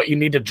mean, it's what you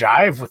need to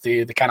jive with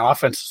the kind of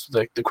offense,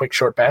 the quick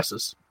short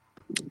passes.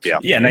 Yeah,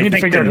 and I need to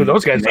figure out who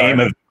those guys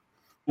are.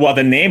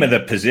 The name of the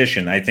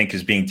position, I think,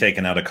 is being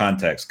taken out of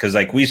context, because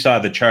like we saw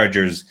the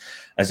Chargers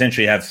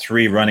essentially have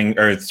three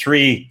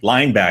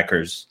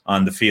linebackers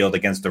on the field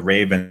against the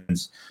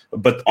Ravens,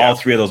 but all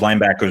three of those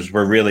linebackers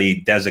were really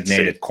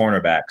designated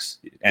cornerbacks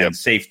and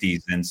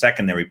safeties and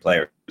secondary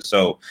players.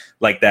 So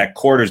like that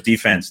quarters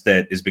defense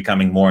that is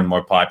becoming more and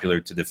more popular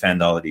to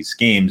defend all of these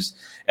schemes,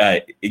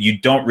 you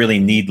don't really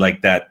need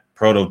like that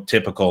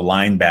prototypical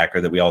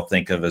linebacker that we all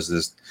think of as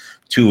this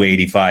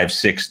 285,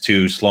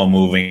 6'2",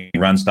 slow-moving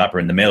run stopper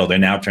in the middle. They're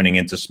now turning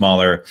into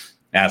smaller,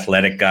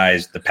 athletic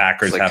guys. The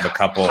Packers have a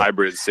couple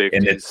hybrid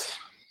safeties.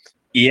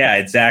 Yeah,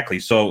 exactly.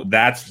 So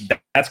that's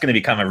going to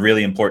become a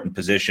really important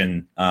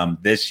position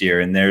this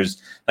year. And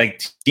there's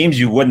like teams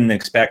you wouldn't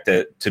expect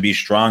to be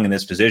strong in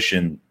this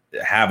position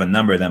have a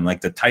number of them.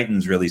 Like the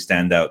Titans really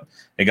stand out.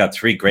 They got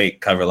three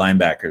great cover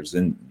linebackers,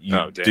 and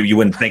you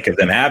wouldn't think of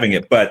them having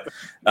it. But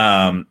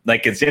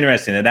like it's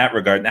interesting in that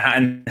regard.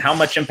 And how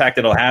much impact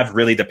it'll have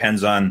really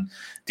depends on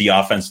the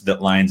offense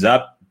that lines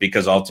up,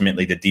 because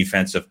ultimately the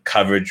defensive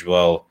coverage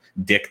will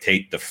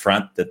dictate the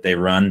front that they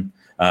run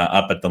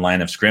up at the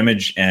line of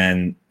scrimmage,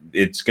 and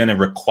it's going to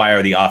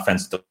require the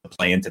offense to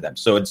play into them.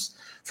 So it's,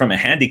 from a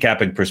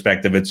handicapping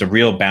perspective, it's a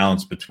real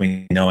balance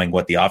between knowing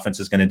what the offense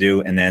is going to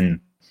do and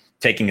then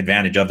taking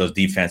advantage of those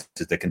defenses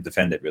that can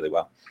defend it really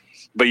well.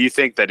 But you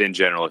think that in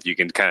general, if you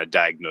can kind of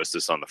diagnose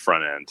this on the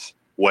front end,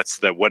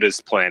 what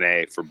is plan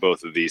A for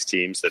both of these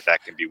teams that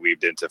can be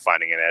weaved into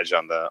finding an edge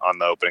on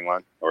the opening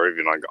line or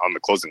even on the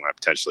closing line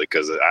potentially,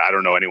 because I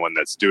don't know anyone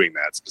that's doing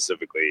that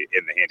specifically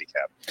in the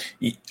handicap.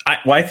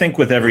 I think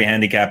with every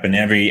handicap in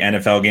every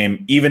NFL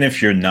game, even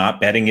if you're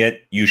not betting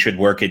it, you should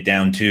work it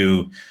down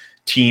to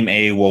team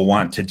A will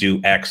want to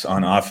do X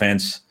on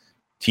offense,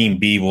 team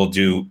B will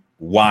do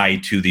Y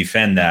to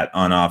defend that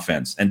on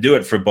offense, and do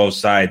it for both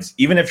sides,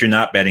 even if you're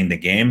not betting the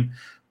game.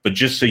 But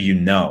just so you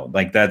know,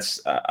 like that's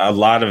a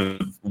lot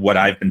of what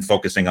I've been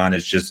focusing on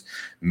is just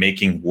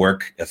making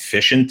work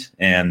efficient.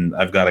 And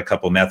I've got a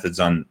couple methods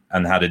on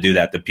how to do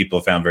that people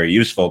found very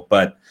useful.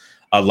 But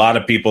a lot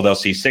of people, they'll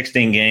see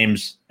 16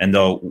 games and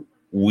they'll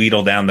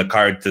wheedle down the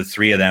card to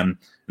 3 of them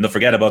and they'll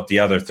forget about the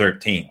other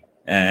 13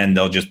 and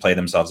they'll just play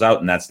themselves out.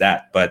 And that's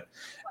that. But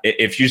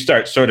if you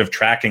start sort of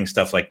tracking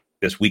stuff like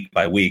this week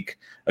by week,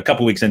 a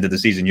couple weeks into the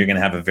season, you're going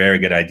to have a very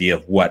good idea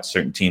of what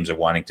certain teams are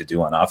wanting to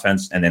do on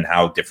offense and then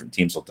how different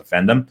teams will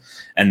defend them.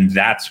 And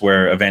that's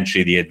where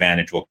eventually the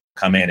advantage will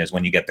come in, is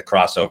when you get the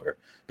crossover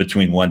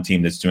between one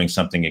team that's doing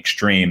something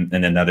extreme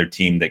and another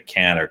team that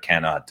can or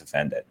cannot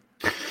defend it.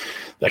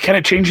 That kind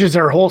of changes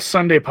our whole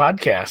Sunday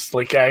podcast.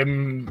 Like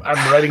I'm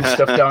writing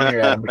stuff down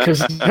here, Adam, because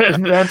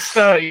that's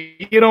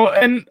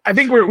and I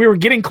think we were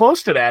getting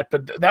close to that,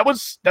 but that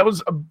was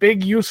a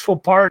big useful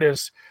part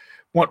is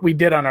what we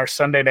did on our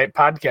Sunday night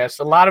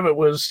podcast. A lot of it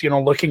was,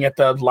 looking at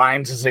the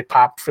lines as they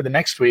popped for the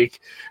next week.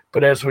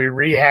 But as we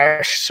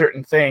rehash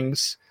certain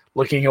things,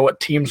 looking at what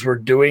teams were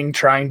doing,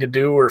 trying to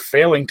do, or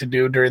failing to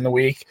do during the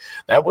week,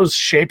 that was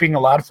shaping a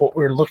lot of what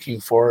we were looking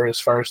for as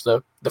far as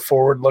the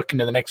forward look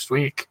into the next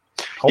week.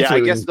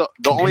 Hopefully I guess the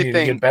only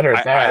thing get better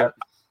at that.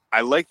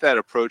 I like that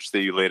approach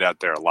that you laid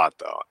out there a lot,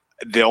 though.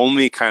 The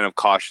only kind of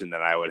caution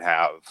that I would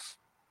have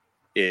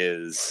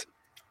is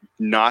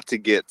not to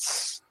get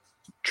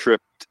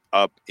tripped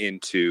up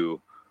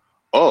into,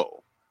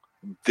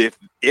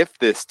 if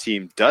this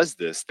team does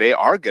this, they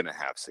are going to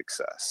have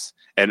success,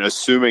 and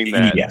assuming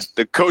that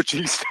the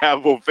coaching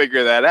staff will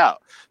figure that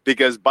out,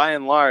 because by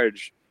and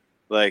large,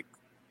 like,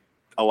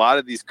 a lot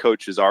of these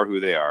coaches are who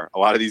they are, a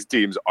lot of these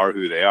teams are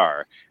who they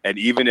are, and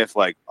even if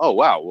like, oh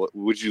wow,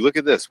 would you look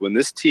at this, when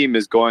this team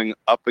is going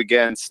up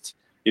against,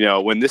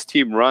 when this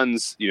team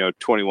runs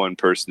 21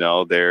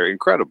 personnel, they're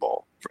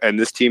incredible. And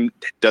this team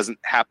doesn't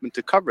happen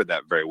to cover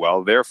that very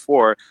well.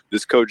 Therefore,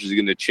 this coach is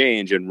going to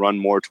change and run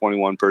more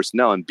 21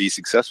 personnel and be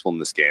successful in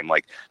this game.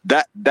 Like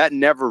that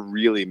never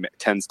really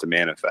tends to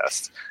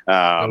manifest.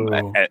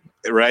 Right?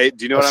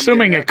 Do you know what I'm saying?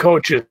 Assuming a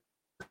coach is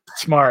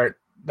smart,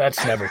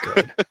 that's never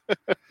good.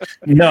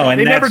 No, and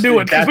they never do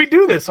it, because we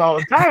do this all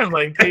the time.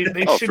 Like they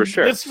should. For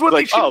sure. This is what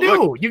they should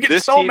do. You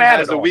get so mad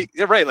at them.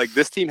 Right? Like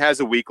this team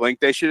has a weak link.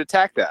 They should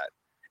attack that.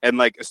 And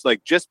like, it's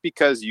like, just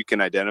because you can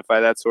identify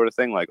that sort of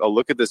thing, like, oh,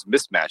 look at this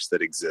mismatch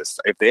that exists.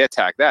 If they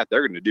attack that,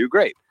 they're going to do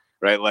great,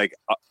 right? Like,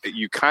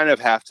 you kind of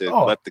have to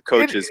let the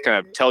coaches kind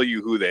of tell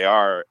you who they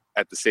are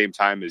at the same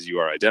time as you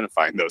are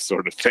identifying those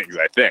sort of things,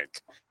 I think.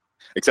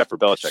 Except for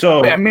Belichick.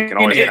 So I mean,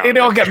 it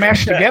all got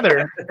mashed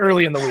together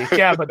early in the week.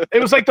 Yeah, but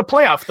it was like the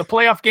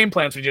playoff game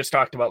plans we just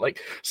talked about, like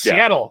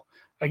Seattle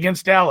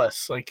against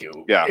Dallas. Like,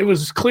 it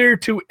was clear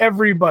to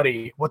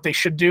everybody what they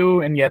should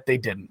do, and yet they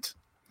didn't.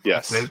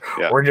 Yes.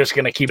 We're just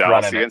going to keep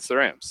Dallas running against the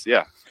Rams.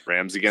 Yeah.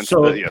 Rams against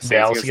Dallas against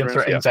the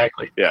Rams. Yeah.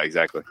 Exactly. Yeah,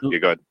 exactly. You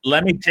go ahead.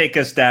 Let me take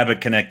a stab at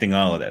connecting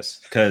all of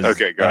this.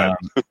 Okay, go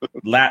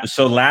ahead.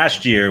 So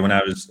last year when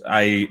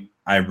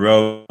I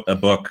wrote a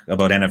book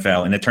about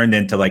NFL, and it turned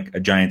into like a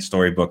giant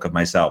storybook of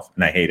myself,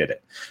 and I hated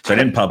it. So I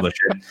didn't publish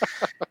it.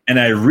 And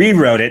I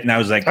rewrote it, and I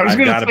was like, I've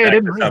got to back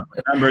this up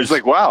with numbers. It's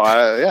like, wow,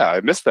 I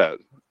missed that.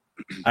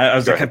 I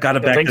was like, I've got to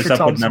back this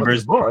up with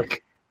numbers.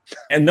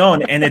 And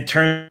it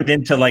turned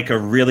into like a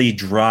really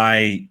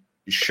dry,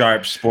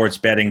 sharp sports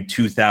betting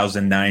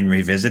 2009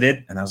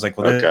 revisited. And I was like,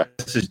 well,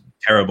 this is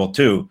terrible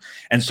too.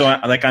 And so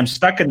I'm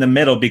stuck in the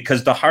middle,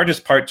 because the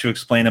hardest part to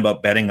explain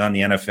about betting on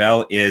the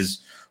NFL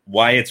is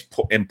why it's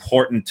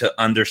important to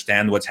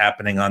understand what's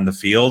happening on the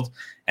field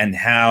and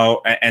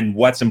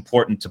what's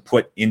important to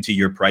put into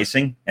your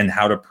pricing and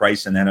how to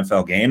price an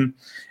NFL game.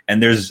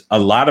 And there's a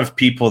lot of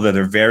people that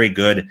are very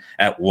good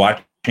at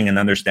watching and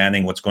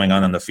understanding what's going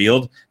on the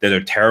field, that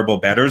are terrible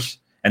bettors.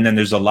 And then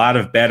there's a lot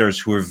of bettors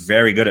who are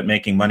very good at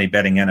making money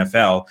betting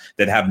NFL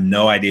that have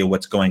no idea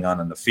what's going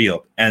on the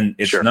field. And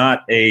it's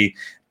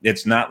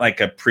not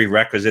like a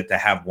prerequisite to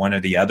have one or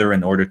the other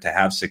in order to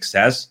have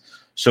success.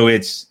 So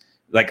it's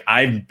like,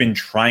 I've been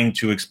trying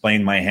to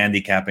explain my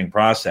handicapping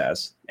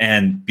process,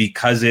 and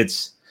because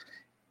it's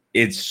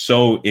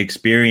so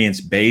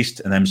experience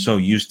based, and I'm so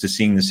used to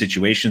seeing the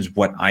situations,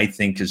 what I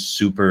think is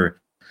super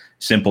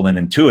simple and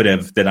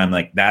intuitive, that I'm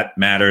like, that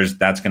matters.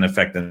 That's going to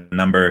affect the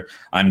number.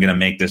 I'm going to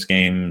make this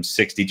game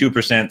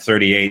 62%,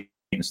 38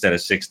 instead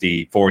of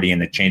 60, 40,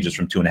 and it changes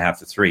from 2.5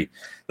 to 3.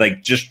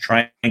 Like, just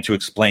trying to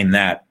explain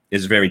that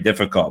is very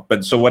difficult.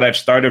 But so what I've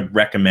started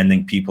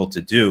recommending people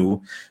to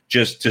do,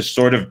 just to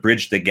sort of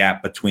bridge the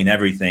gap between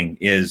everything,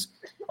 is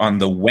on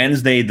the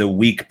Wednesday, the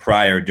week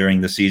prior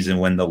during the season,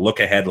 when the look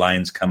ahead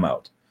lines come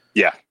out,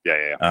 Yeah.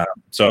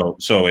 So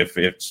if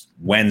it's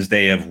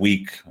Wednesday of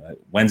week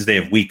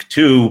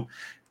 2,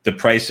 the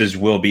prices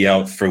will be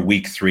out for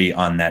week 3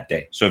 on that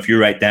day. So if you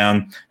write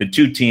down the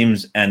 2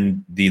 teams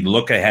and the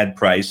look ahead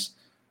price,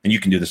 and you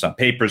can do this on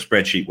paper,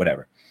 spreadsheet,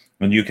 whatever,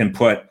 and you can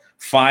put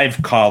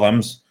 5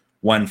 columns,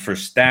 1 for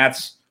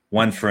stats,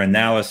 1 for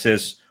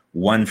analysis,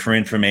 1 for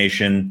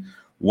information,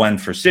 1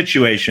 for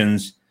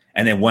situations,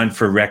 and then 1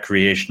 for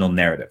recreational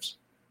narratives,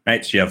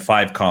 right? So you have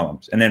 5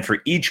 columns. And then for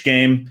each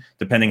game,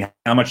 depending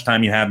how much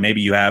time you have,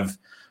 maybe you have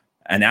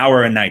an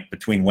hour a night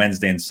between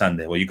Wednesday and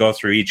Sunday. Well, you go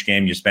through each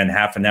game, you spend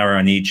half an hour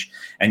on each,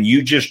 and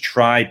you just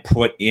try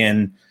put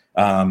in,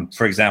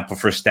 for example,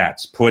 for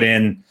stats, put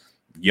in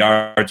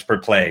yards per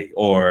play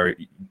or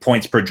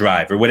points per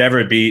drive or whatever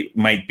it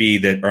might be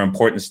that are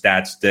important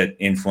stats that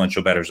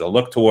influential bettors will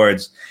look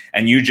towards.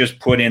 And you just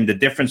put in the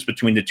difference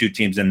between the 2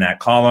 teams in that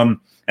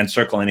column and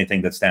circle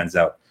anything that stands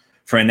out.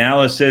 For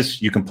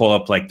analysis, you can pull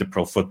up like the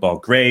Pro Football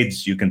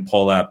grades. You can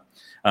pull up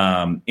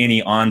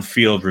any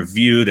on-field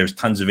review. There's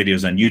tons of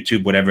videos on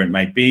YouTube, whatever it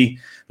might be.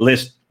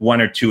 List 1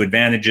 or 2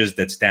 advantages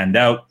that stand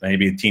out.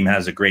 Maybe a team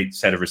has a great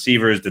set of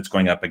receivers that's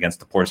going up against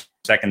the poor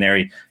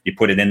secondary. You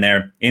put it in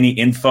there. Any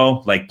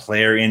info like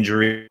player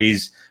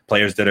injuries,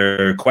 players that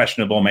are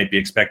questionable might be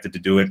expected to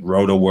do it.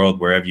 Roto World,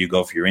 wherever you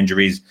go for your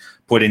injuries,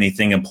 put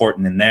anything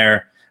important in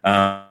there.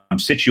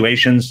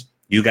 Situations.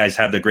 You guys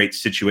have the great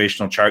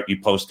situational chart you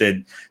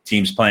posted.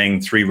 Teams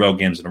playing 3 road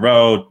games in a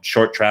row,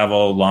 short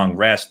travel, long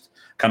rest,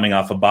 coming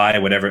off a bye,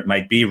 whatever it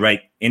might be,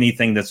 right?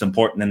 Anything that's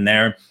important in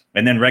there.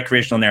 And then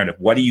recreational narrative.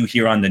 What do you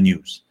hear on the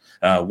news?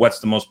 What's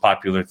the most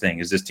popular thing?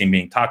 Is this team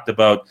being talked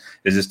about?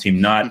 Is this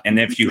team not? And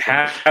if you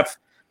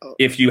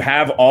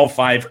have all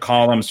 5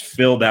 columns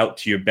filled out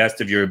to your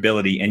best of your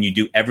ability and you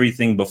do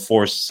everything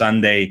before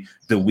Sunday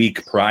the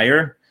week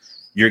prior,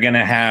 you're going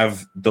to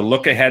have the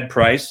look ahead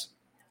price.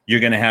 You're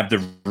going to have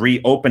the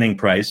reopening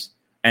price.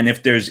 And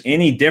if there's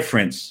any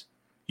difference,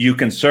 you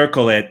can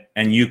circle it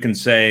and you can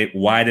say,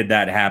 why did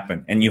that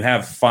happen? And you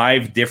have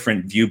 5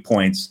 different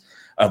viewpoints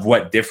of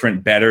what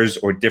different bettors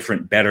or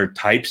different bettor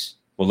types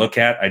will look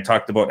at. I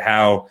talked about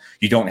how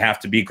you don't have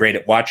to be great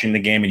at watching the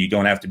game and you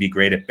don't have to be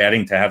great at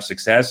betting to have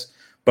success.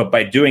 But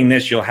by doing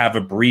this, you'll have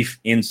a brief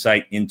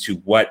insight into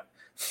what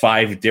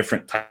 5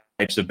 different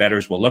types of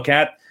bettors will look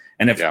at.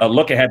 And if a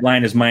look ahead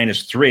line is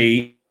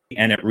 -3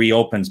 and it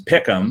reopens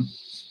pick'em,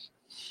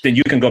 then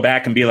you can go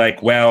back and be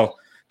like, well,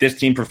 this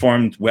team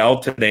performed well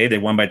today. They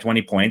won by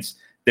 20 points.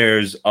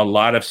 There's a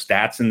lot of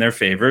stats in their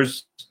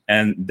favors,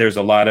 and there's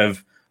a lot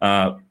of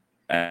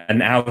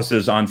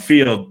analysis on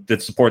field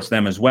that supports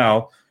them as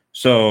well.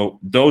 So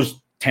those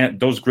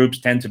groups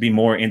tend to be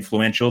more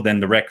influential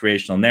than the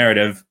recreational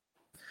narrative.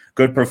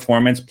 Good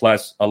performance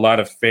plus a lot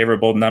of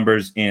favorable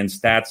numbers in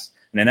stats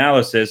and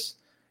analysis.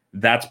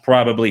 That's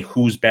probably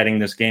who's betting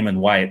this game and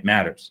why it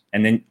matters.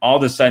 And then all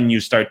of a sudden you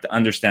start to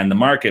understand the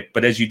market.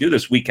 But as you do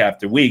this week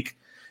after week,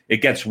 it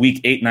gets week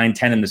 8, 9,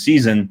 10 in the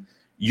season,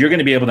 you're going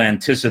to be able to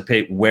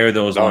anticipate where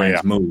those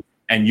lines move.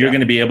 And you're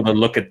going to be able to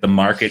look at the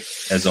market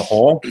as a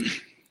whole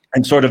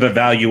and sort of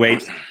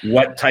evaluate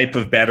what type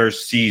of bettor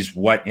sees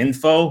what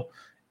info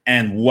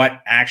and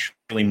what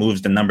actually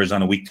moves the numbers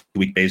on a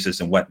week-to-week basis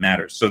and what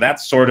matters. So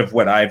that's sort of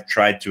what I've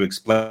tried to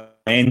explain,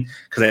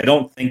 because I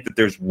don't think that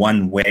there's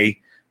one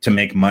way to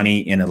make money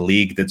in a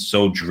league that's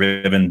so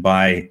driven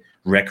by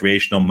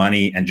recreational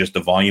money and just the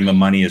volume of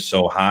money is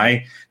so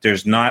high.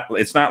 It's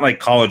not like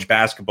college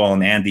basketball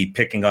and Andy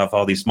picking off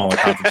all these smaller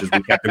conferences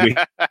week after week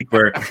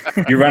where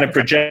you run a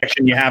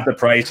projection, you have the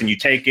price and you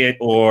take it,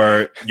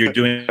 or you're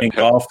doing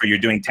golf or you're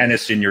doing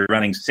tennis and you're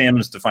running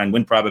sims to find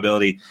win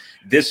probability.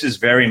 This is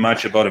very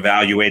much about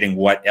evaluating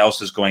what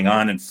else is going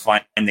on and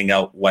finding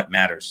out what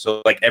matters.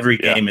 So like every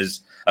game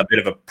is a bit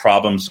of a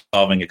problem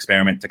solving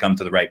experiment to come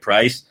to the right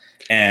price.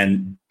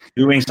 And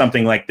doing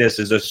something like this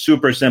is a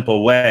super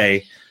simple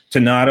way to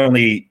not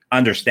only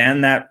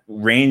understand that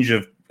range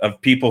of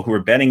people who are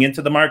betting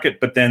into the market,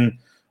 but then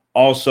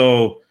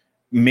also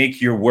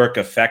make your work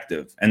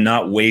effective and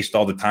not waste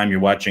all the time you're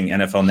watching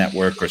NFL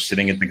Network or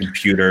sitting at the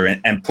computer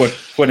and put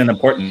an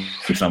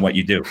importance on what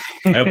you do.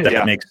 I hope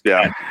that makes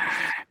sense.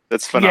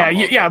 That's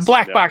phenomenal. Yeah,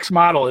 black box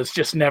model is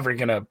just never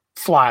going to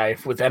fly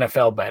with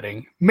NFL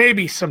betting.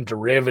 Maybe some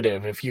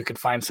derivative if you could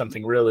find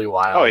something really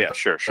wild. Oh yeah,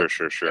 sure.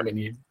 I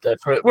mean,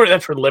 that's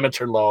where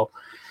limits are low.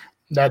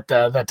 That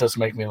does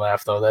make me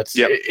laugh though. That's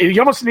you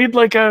almost need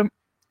like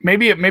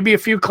maybe a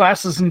few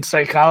classes in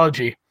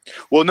psychology.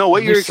 Well, no,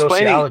 what you're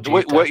explaining,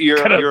 what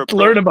you're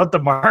learn about the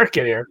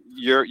market here.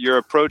 Your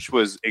approach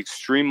was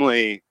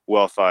extremely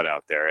well thought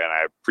out there, and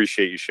I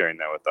appreciate you sharing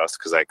that with us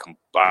because I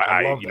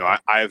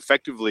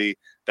effectively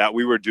that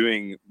we were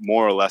doing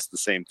more or less the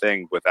same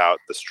thing without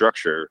the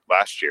structure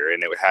last year,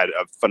 and it had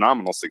a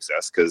phenomenal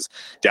success because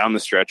down the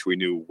stretch we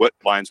knew what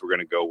lines were going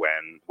to go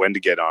when to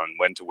get on,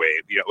 when to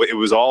wait. It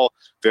was all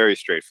very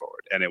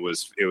straightforward, and it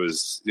was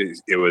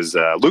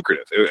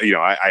lucrative.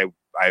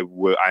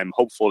 I'm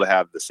hopeful to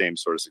have the same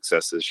sort of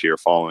success this year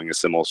following a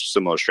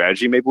similar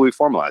strategy. Maybe we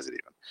formalize it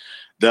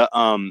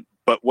even.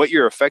 But what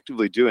you're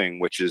effectively doing,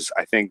 which is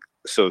I think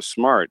so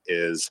smart,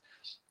 is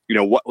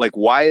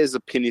why is a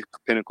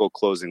Pinnacle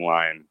closing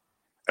line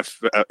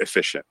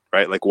efficient,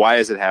 right? Like, why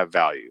does it have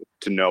value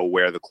to know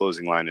where the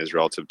closing line is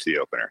relative to the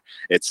opener?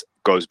 It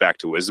goes back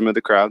to wisdom of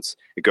the crowds.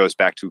 It goes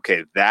back to,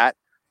 okay, that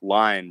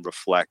line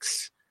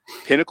reflects,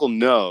 Pinnacle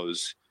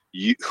knows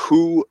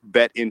who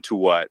bet into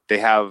what.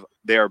 They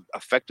are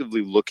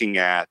effectively looking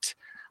at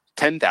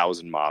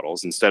 10,000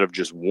 models instead of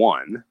just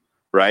one,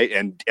 right?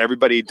 And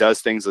everybody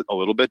does things a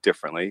little bit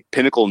differently.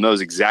 Pinnacle knows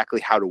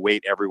exactly how to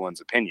weight everyone's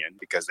opinion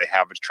because they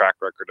have a track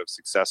record of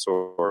success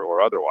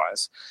or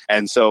otherwise.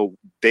 And so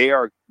they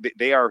are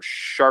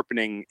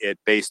sharpening it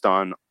based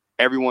on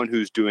everyone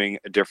who's doing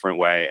a different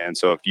way. And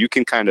so if you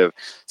can kind of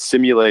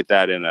simulate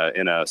that in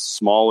a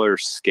smaller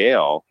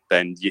scale,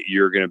 then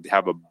you're going to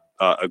have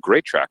a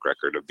great track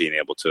record of being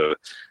able to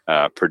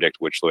predict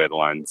which way the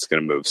line is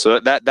going to move. So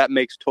that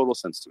makes total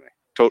sense to me.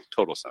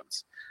 Total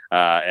sense.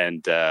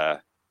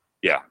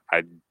 Yeah,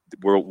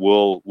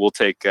 we'll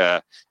take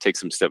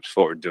some steps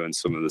forward doing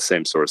some of the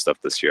same sort of stuff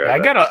this year. I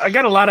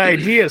got a lot of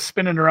ideas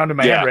spinning around in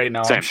my head right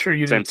now. I'm sure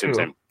you do too.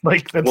 Same.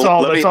 Like that's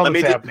all that's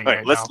happening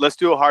right now. Let's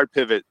do a hard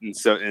pivot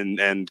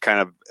and kind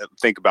of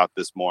think about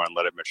this more and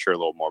let it mature a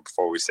little more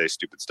before we say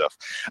stupid stuff.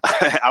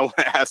 I want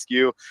to ask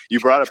you. You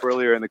brought up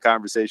earlier in the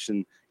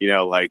conversation,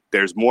 like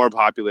there's more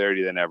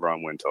popularity than ever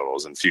on win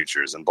totals and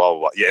futures and blah blah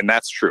blah. Yeah, and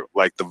that's true.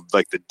 Like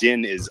the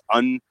din is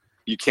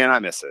you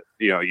cannot miss it.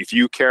 If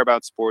you care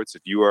about sports,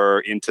 if you are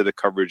into the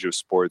coverage of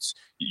sports,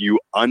 you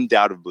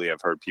undoubtedly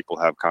have heard people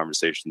have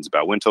conversations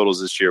about win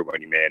totals this year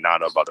when you may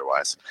not have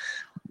otherwise.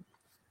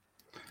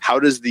 How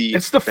does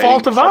it's the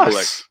fault of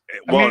us.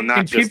 Well,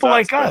 not just people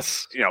like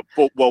us.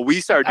 Well,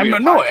 we started doing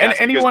and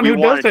anyone who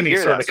does any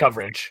sort of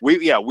coverage.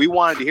 We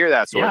wanted to hear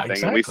that sort of thing,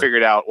 exactly. And we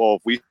figured out, well,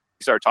 if we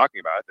start talking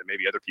about it, then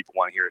maybe other people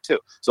want to hear it too.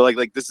 So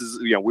like this is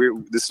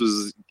this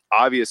was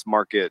obvious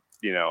market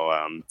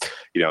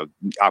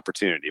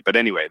opportunity. But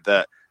anyway,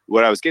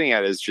 what I was getting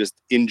at is just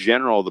in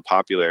general the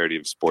popularity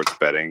of sports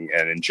betting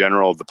and in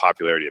general the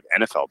popularity of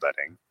NFL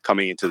betting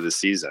coming into the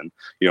season.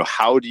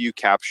 How do you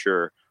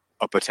capture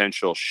a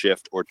potential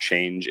shift or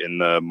change in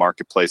the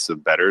marketplace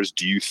of bettors?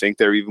 Do you think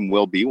there even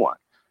will be one?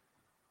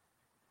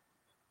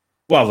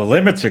 Well, the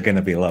limits are going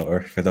to be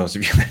lower for those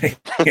of you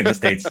in the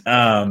States.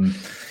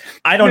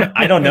 I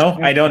don't know.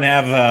 I don't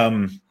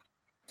have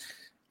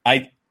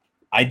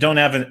I don't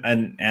have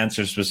an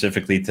answer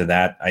specifically to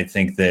that. I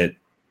think that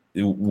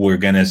we're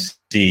going to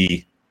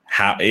see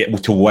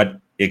to what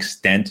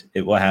extent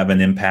it will have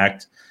an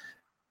impact.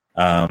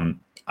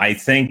 I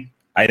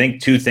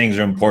think two things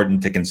are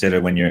important to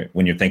consider when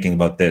you're thinking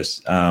about this.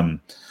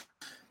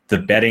 The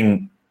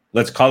betting,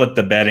 let's call it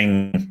the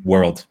betting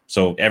world.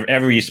 So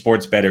every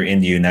sports bettor in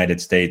the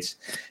United States,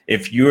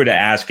 if you were to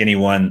ask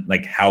anyone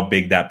like how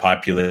big that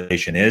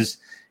population is,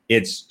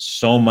 it's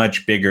so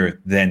much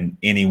bigger than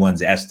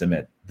anyone's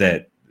estimate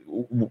that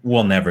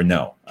we'll never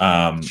know.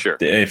 Sure.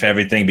 If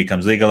everything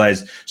becomes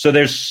legalized. So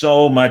there's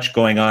so much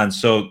going on.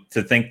 So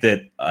to think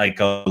that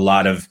like a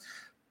lot of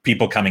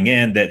people coming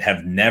in that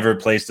have never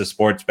placed a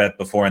sports bet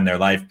before in their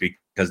life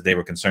because they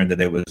were concerned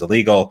that it was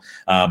illegal,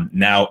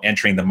 now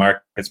entering the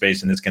market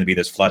space and it's going to be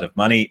this flood of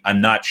money.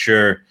 I'm not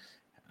sure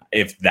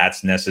if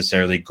that's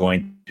necessarily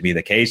going to be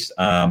the case.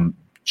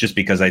 Just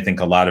because I think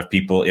a lot of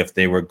people, if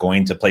they were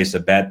going to place a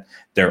bet,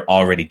 they're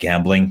already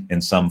gambling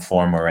in some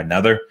form or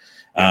another.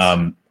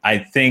 Yes. I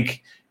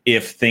think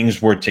if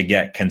things were to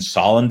get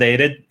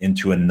consolidated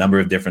into a number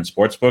of different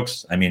sports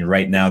books, I mean,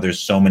 right now there's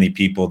so many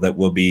people that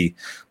will be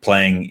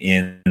playing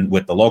in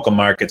with the local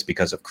markets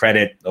because of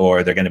credit,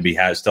 or they're going to be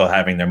still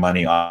having their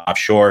money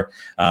offshore.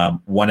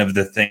 One of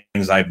the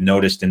things I've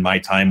noticed in my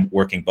time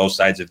working both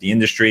sides of the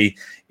industry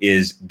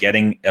is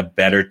getting a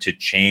bettor to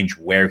change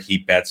where he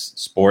bets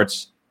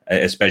sports,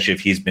 especially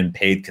if he's been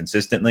paid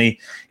consistently,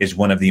 is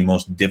one of the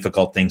most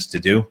difficult things to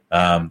do.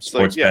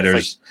 Sports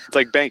bettors, it's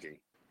like banking.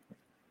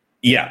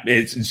 Yeah,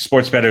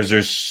 sports bettors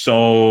are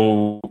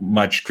so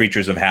much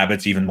creatures of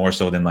habits, even more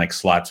so than like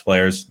slots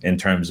players in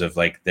terms of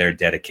like their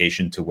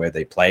dedication to where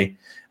they play.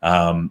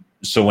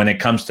 So when it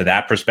comes to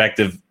that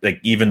perspective,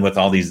 like even with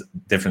all these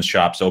different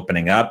shops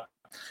opening up,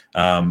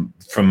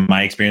 from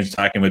my experience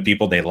talking with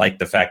people, they like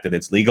the fact that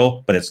it's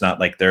legal, but it's not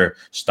like they're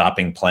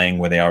stopping playing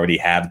where they already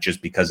have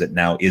just because it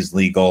now is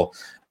legal,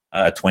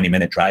 a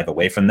 20-minute drive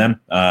away from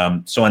them.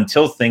 So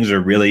until things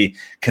are really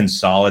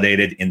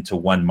consolidated into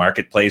one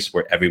marketplace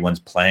where everyone's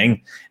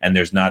playing and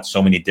there's not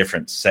so many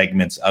different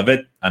segments of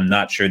it, I'm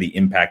not sure the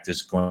impact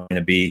is going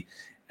to be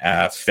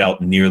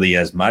felt nearly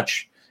as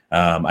much.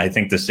 I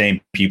think the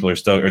same people are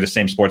still, or the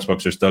same sports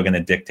books are still going to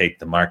dictate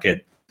the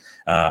market.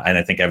 And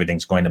I think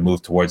everything's going to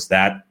move towards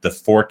that. The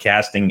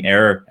forecasting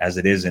error, as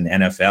it is in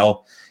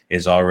NFL,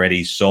 is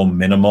already so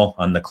minimal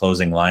on the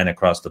closing line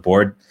across the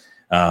board.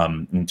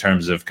 In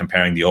terms of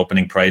comparing the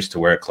opening price to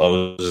where it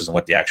closes and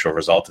what the actual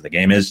result of the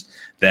game is,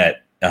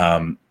 that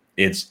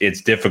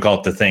it's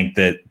difficult to think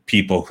that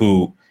people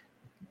who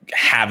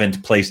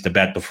haven't placed a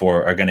bet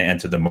before are going to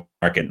enter the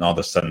market and all of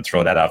a sudden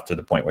throw that off to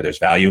the point where there's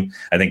value.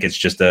 I think it's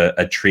just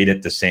a treat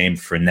it the same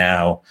for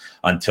now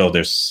until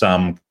there's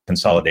some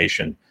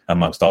consolidation.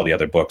 amongst all the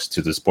other books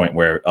to this point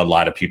where a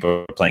lot of people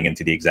are playing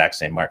into the exact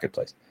same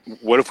marketplace.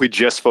 What if we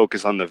just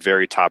focus on the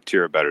very top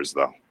tier of bettors,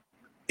 though?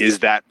 Is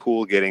that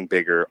pool getting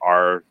bigger?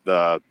 Are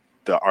the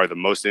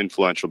most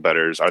influential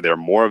bettors, are there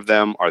more of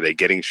them? Are they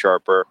getting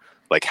sharper?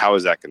 Like, how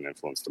is that going to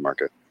influence the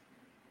market?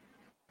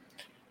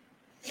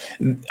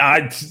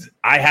 I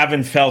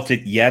haven't felt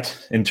it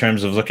yet in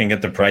terms of looking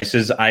at the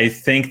prices. I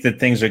think that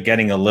things are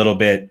getting a little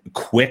bit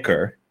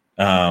quicker.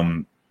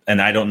 And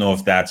I don't know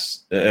if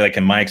that's like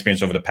in my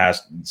experience over the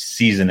past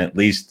season, at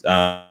least,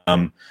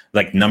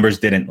 like numbers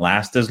didn't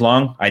last as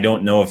long. I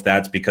don't know if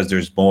that's because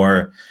there's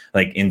more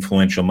like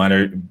influential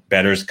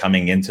bettors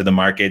coming into the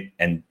market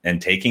and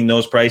taking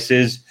those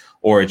prices,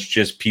 or it's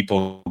just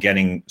people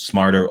getting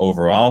smarter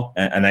overall.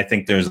 And I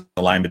think there's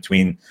a line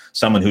between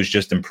someone who's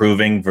just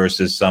improving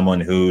versus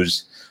someone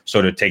who's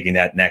sort of taking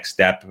that next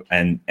step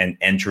and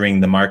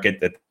entering the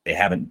market that they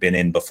haven't been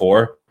in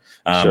before.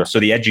 Sure. So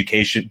the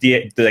education,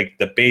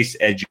 the base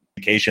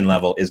education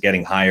level is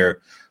getting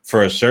higher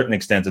for a certain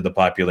extent of the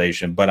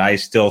population, but I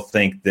still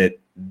think that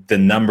the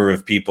number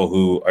of people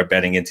who are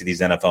betting into these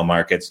NFL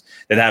markets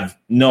that have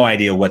no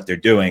idea what they're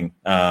doing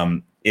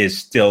is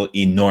still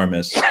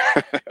enormous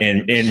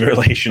in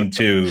relation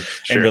to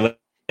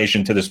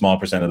the small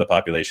percent of the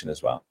population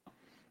as well.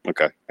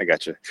 Okay, I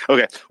got you.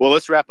 Okay, well,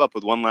 let's wrap up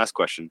with one last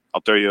question.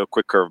 I'll throw you a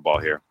quick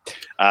curveball here.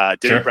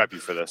 Didn't prep you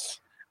for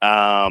this.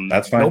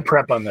 That's fine. No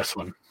prep on this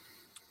one.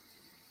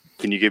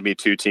 Can you give me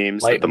two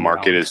teams that the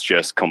market is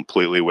just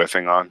completely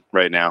whiffing on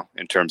right now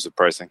in terms of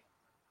pricing?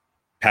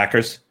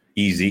 Packers,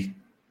 easy.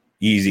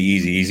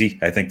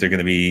 I think they're going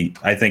to be.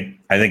 I think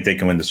they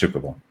can win the Super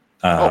Bowl.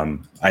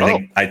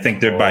 I think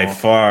they're by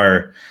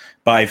far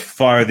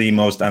the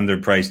most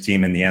underpriced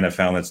team in the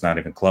NFL. And it's not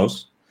even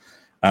close.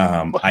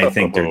 I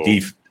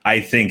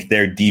think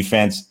their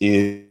defense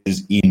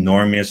is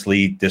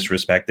enormously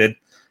disrespected.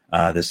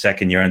 The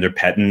second year under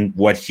Pettin,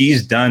 what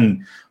he's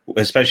done,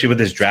 especially with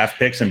his draft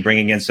picks and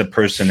bringing in some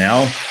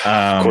personnel.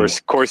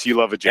 Of course, you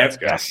love a Jets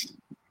guy.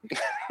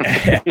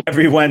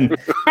 Everyone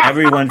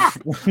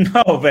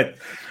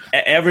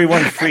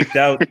freaked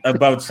out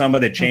about some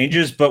of the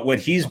changes. But what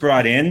he's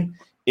brought in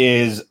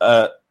is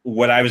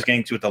what I was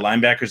getting to with the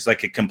linebackers,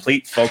 like a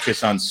complete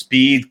focus on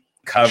speed,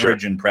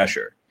 coverage, and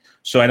pressure.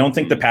 So I don't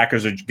think the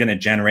Packers are going to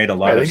generate a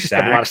lot of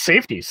sacks. Have a lot of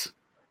safeties.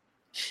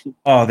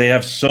 Oh, they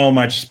have so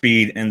much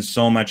speed and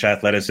so much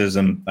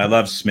athleticism. I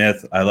love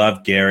Smith. I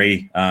love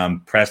Gary.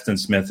 Preston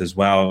Smith as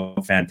well.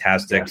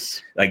 Fantastic.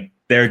 Yes. Like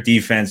their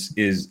defense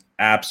is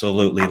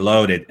absolutely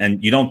loaded.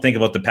 And you don't think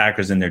about the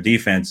Packers and their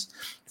defense.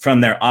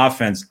 From their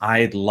offense,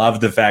 I love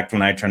the fact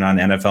when I turn on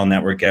NFL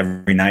Network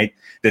every night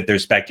that they're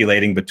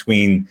speculating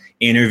between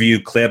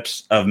interview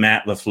clips of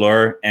Matt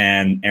LaFleur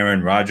and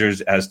Aaron Rodgers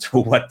as to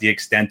what the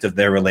extent of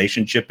their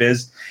relationship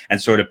is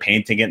and sort of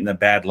painting it in a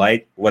bad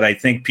light. What I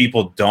think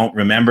people don't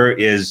remember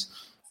is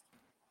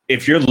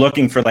if you're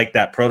looking for like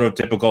that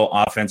prototypical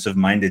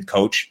offensive-minded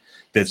coach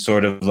that's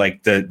sort of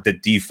like the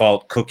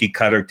default cookie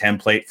cutter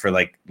template for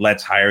like,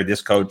 let's hire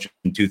this coach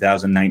in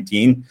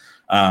 2019,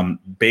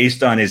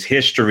 based on his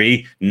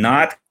history,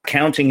 not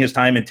counting his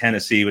time in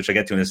Tennessee, which I'll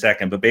get to in a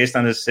second, but based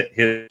on his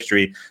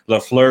history,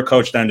 LaFleur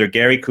coached under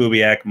Gary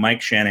Kubiak,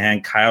 Mike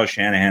Shanahan, Kyle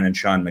Shanahan, and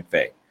Sean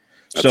McVay.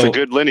 That's a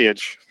good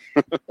lineage.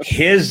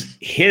 his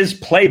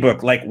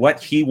playbook, like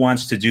what he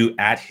wants to do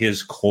at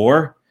his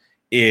core,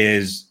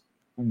 is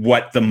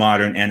what the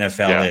modern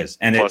NFL is,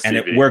 and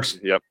it works.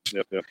 Yep.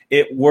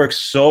 It works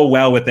so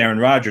well with Aaron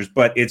Rodgers,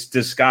 but it's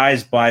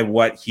disguised by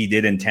what he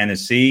did in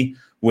Tennessee,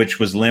 which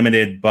was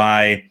limited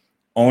by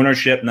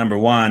ownership, number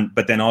one,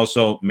 but then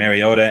also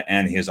Mariota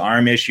and his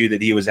arm issue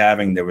that he was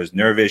having. There was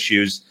nerve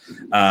issues.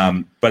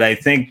 But I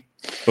think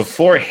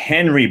before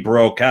Henry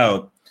broke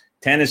out,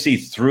 Tennessee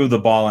threw the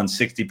ball on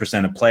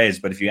 60% of plays.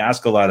 But if you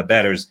ask a lot of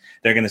bettors,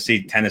 they're going to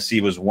see Tennessee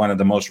was one of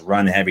the most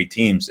run-heavy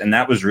teams. And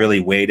that was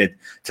really weighted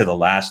to the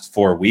last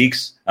 4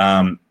 weeks.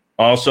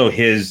 Also,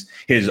 his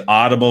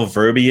audible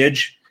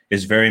verbiage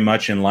is very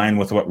much in line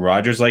with what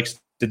Rodgers likes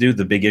to do.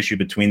 The big issue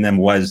between them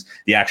was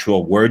the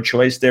actual word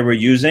choice they were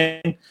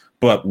using.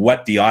 But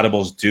what the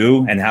audibles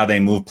do and how they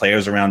move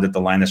players around at the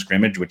line of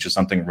scrimmage, which is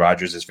something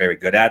Rodgers is very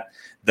good at,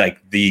 like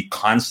the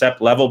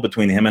concept level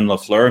between him and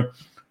LaFleur,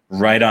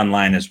 right on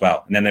line as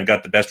well. And then they've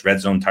got the best red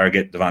zone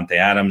target, Devontae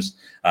Adams.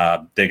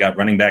 They got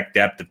running back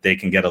depth if they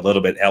can get a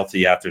little bit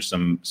healthy after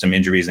some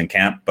injuries in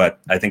camp.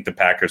 But I think the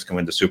Packers can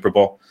win the Super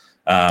Bowl.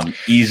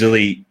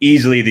 Easily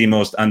the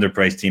most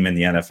underpriced team in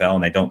the NFL,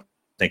 and I don't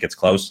think it's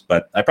close,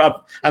 but I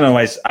don't know.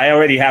 I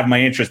already have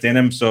my interest in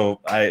him, so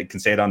I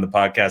can say it on the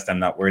podcast. I'm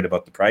not worried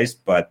about the price,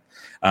 but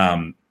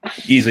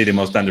easily the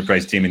most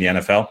underpriced team in the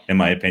NFL, in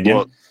my opinion.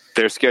 Well,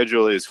 their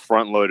schedule is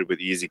front loaded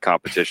with easy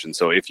competition.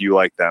 So if you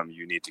like them,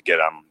 you need to get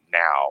them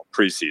now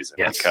preseason,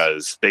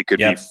 because they could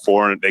be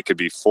 4-1, they could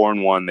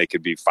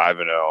be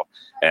 5-0,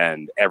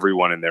 and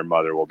everyone and their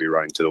mother will be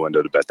running to the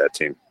window to bet that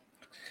team.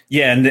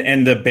 Yeah,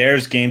 and the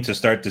Bears game to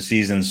start the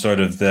season sort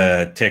of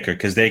the ticker,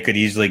 because they could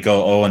easily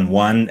go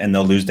 0-1 and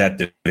they'll lose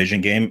that division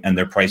game and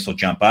their price will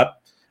jump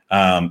up.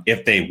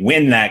 If they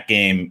win that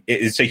game,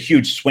 it's a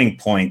huge swing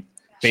point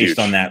based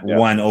on that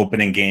one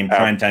opening game,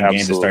 primetime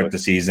game to start the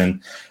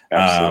season.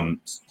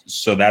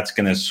 So that's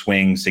going to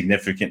swing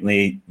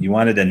significantly. You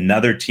wanted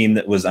another team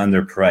that was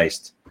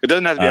underpriced. It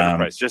doesn't have to be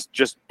underpriced.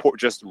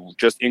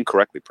 Just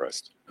incorrectly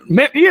priced.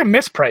 Yeah,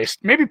 mispriced.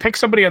 Maybe pick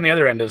somebody on the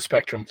other end of the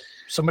spectrum.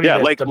 Somebody,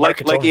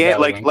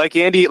 like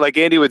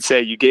Andy would say,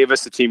 you gave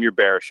us the team you're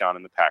bearish on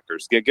in the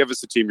Packers. Give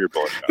us the team you're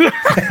bullish on.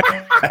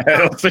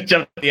 I'll switch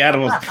up the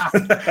animals.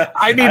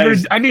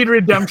 I need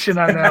redemption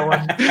on that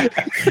one.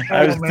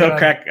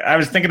 I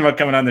was thinking about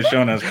coming on the show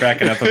and I was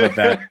cracking up about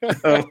that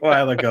a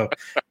while ago.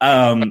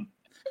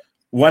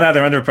 One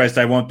other underpriced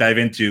I won't dive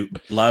into.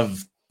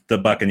 Love the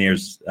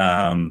Buccaneers.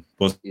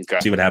 We'll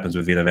see what happens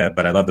with Vita Vet,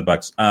 but I love the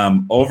Bucs.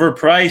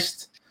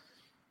 Overpriced.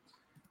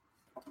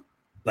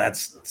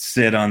 Let's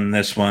sit on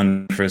this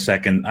one for a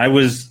second. I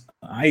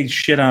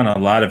shit on a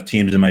lot of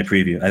teams in my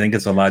preview. I think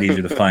it's a lot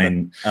easier to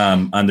find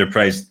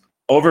underpriced.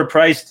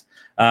 Overpriced.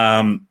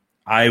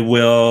 I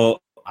will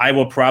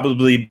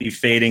probably be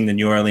fading the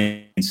New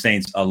Orleans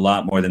Saints a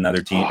lot more than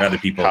other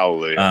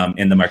people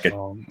in the market.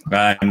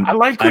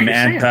 I'm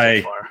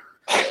anti.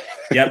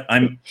 Yep,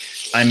 I'm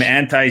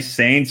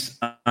anti-Saints,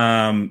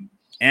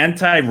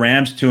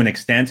 anti-Rams to an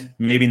extent.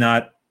 Maybe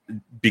not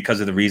because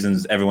of the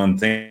reasons everyone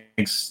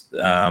thinks.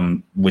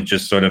 With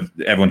just sort of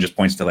everyone just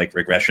points to like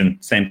regression.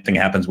 Same thing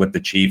happens with the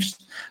Chiefs.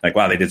 Like,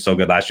 wow, they did so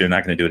good last year, they're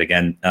not going to do it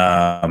again.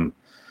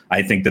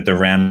 I think that the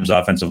Rams'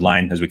 offensive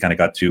line, as we kind of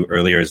got to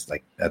earlier, is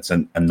like that's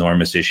an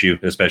enormous issue,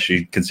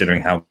 especially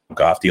considering how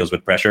Goff deals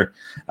with pressure.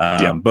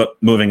 But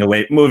moving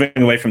away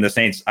from the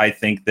Saints, I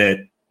think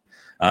that.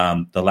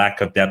 The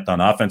lack of depth on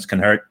offense can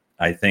hurt.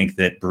 I think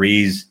that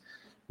Breeze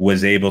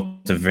was able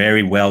to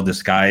very well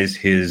disguise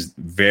his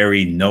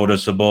very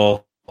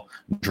noticeable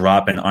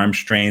drop in arm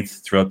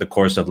strength throughout the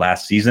course of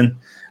last season.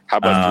 How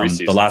about 3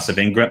 seasons? The loss of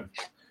Ingram.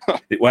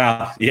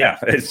 Well, yeah,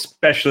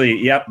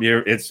 especially,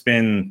 it's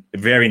been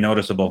very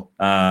noticeable.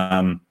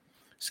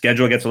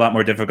 Schedule gets a lot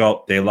more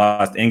difficult. They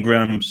lost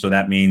Ingram, so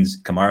that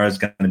means Kamara is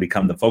going to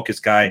become the focus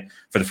guy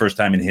for the first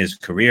time in his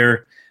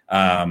career.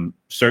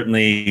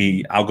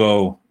 Certainly, I'll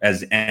go,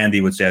 as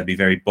Andy would say, I'd be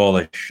very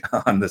bullish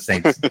on the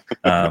Saints.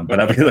 But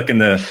I'll be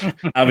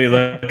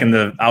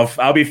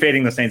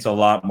fading the Saints a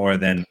lot more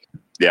than.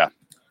 Yeah.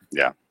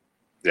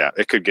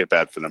 It could get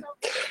bad for them.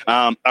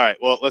 All right.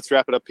 Well, let's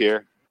wrap it up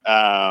here.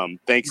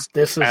 Thanks.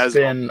 This has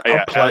been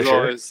a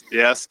pleasure.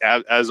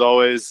 As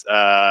always,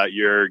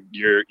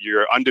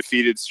 your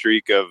undefeated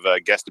streak of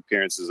guest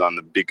appearances on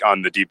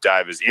the deep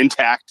dive is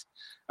intact.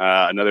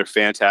 Another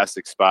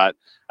fantastic spot.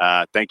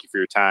 Thank you for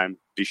your time.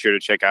 Be sure to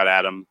check out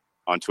Adam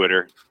on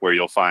Twitter, where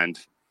you'll find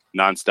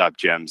nonstop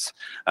gems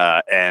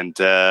and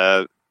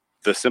the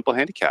simple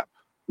handicap.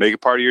 Make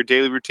it part of your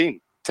daily routine.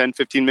 10,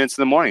 15 minutes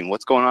in the morning.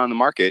 What's going on in the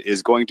market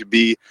is going to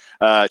be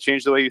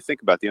change the way you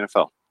think about the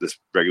NFL this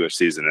regular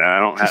season. And I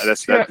don't have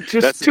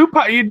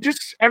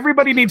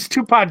everybody needs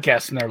 2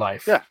 podcasts in their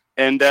life. Yeah.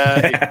 And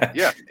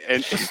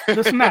and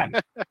listen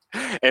that.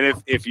 And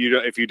if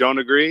you don't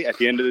agree at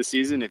the end of the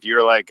season, if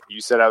you're like, you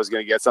said I was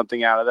going to get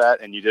something out of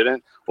that and you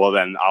didn't, well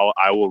then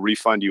I will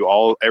refund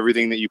you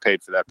everything that you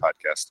paid for that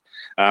podcast.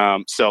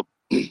 So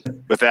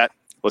with that,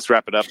 let's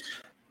wrap it up.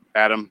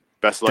 Adam,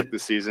 best of luck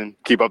this season.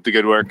 Keep up the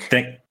good work.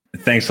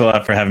 Thanks a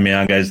lot for having me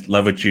on, guys.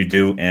 Love what you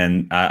do,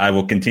 and I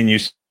will continue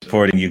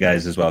supporting you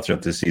guys as well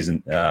throughout this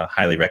season.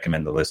 Highly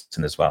recommend the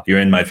listen as well. You're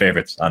in my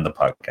favorites on the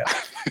podcast.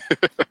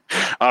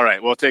 All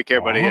right. Well, take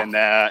care, buddy. And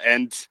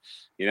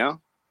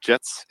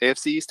Jets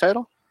AFC East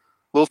title?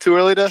 A little too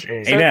early to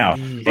start? Hey now.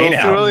 Too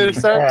early to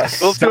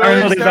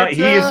start?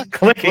 He is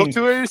clicking.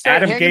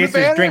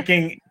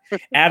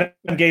 Adam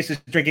Gase is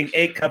drinking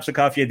 8 cups of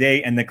coffee a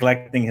day and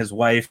neglecting his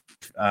wife.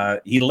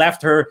 He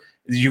left her.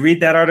 Did you read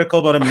that article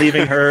about him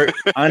leaving her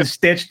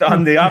unstitched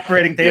on the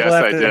operating table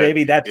after the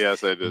baby?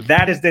 Yes, I did.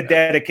 That is the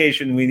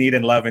dedication we need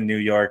and love in New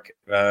York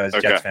as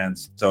Jets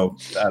fans. So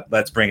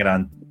let's bring it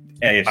on.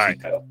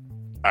 AFC title.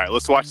 All right,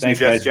 let's watch the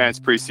Jets Giants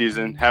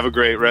preseason. Have a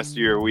great rest of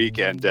your week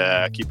and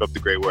keep up the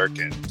great work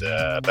and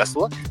best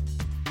of luck.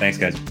 Thanks,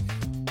 guys.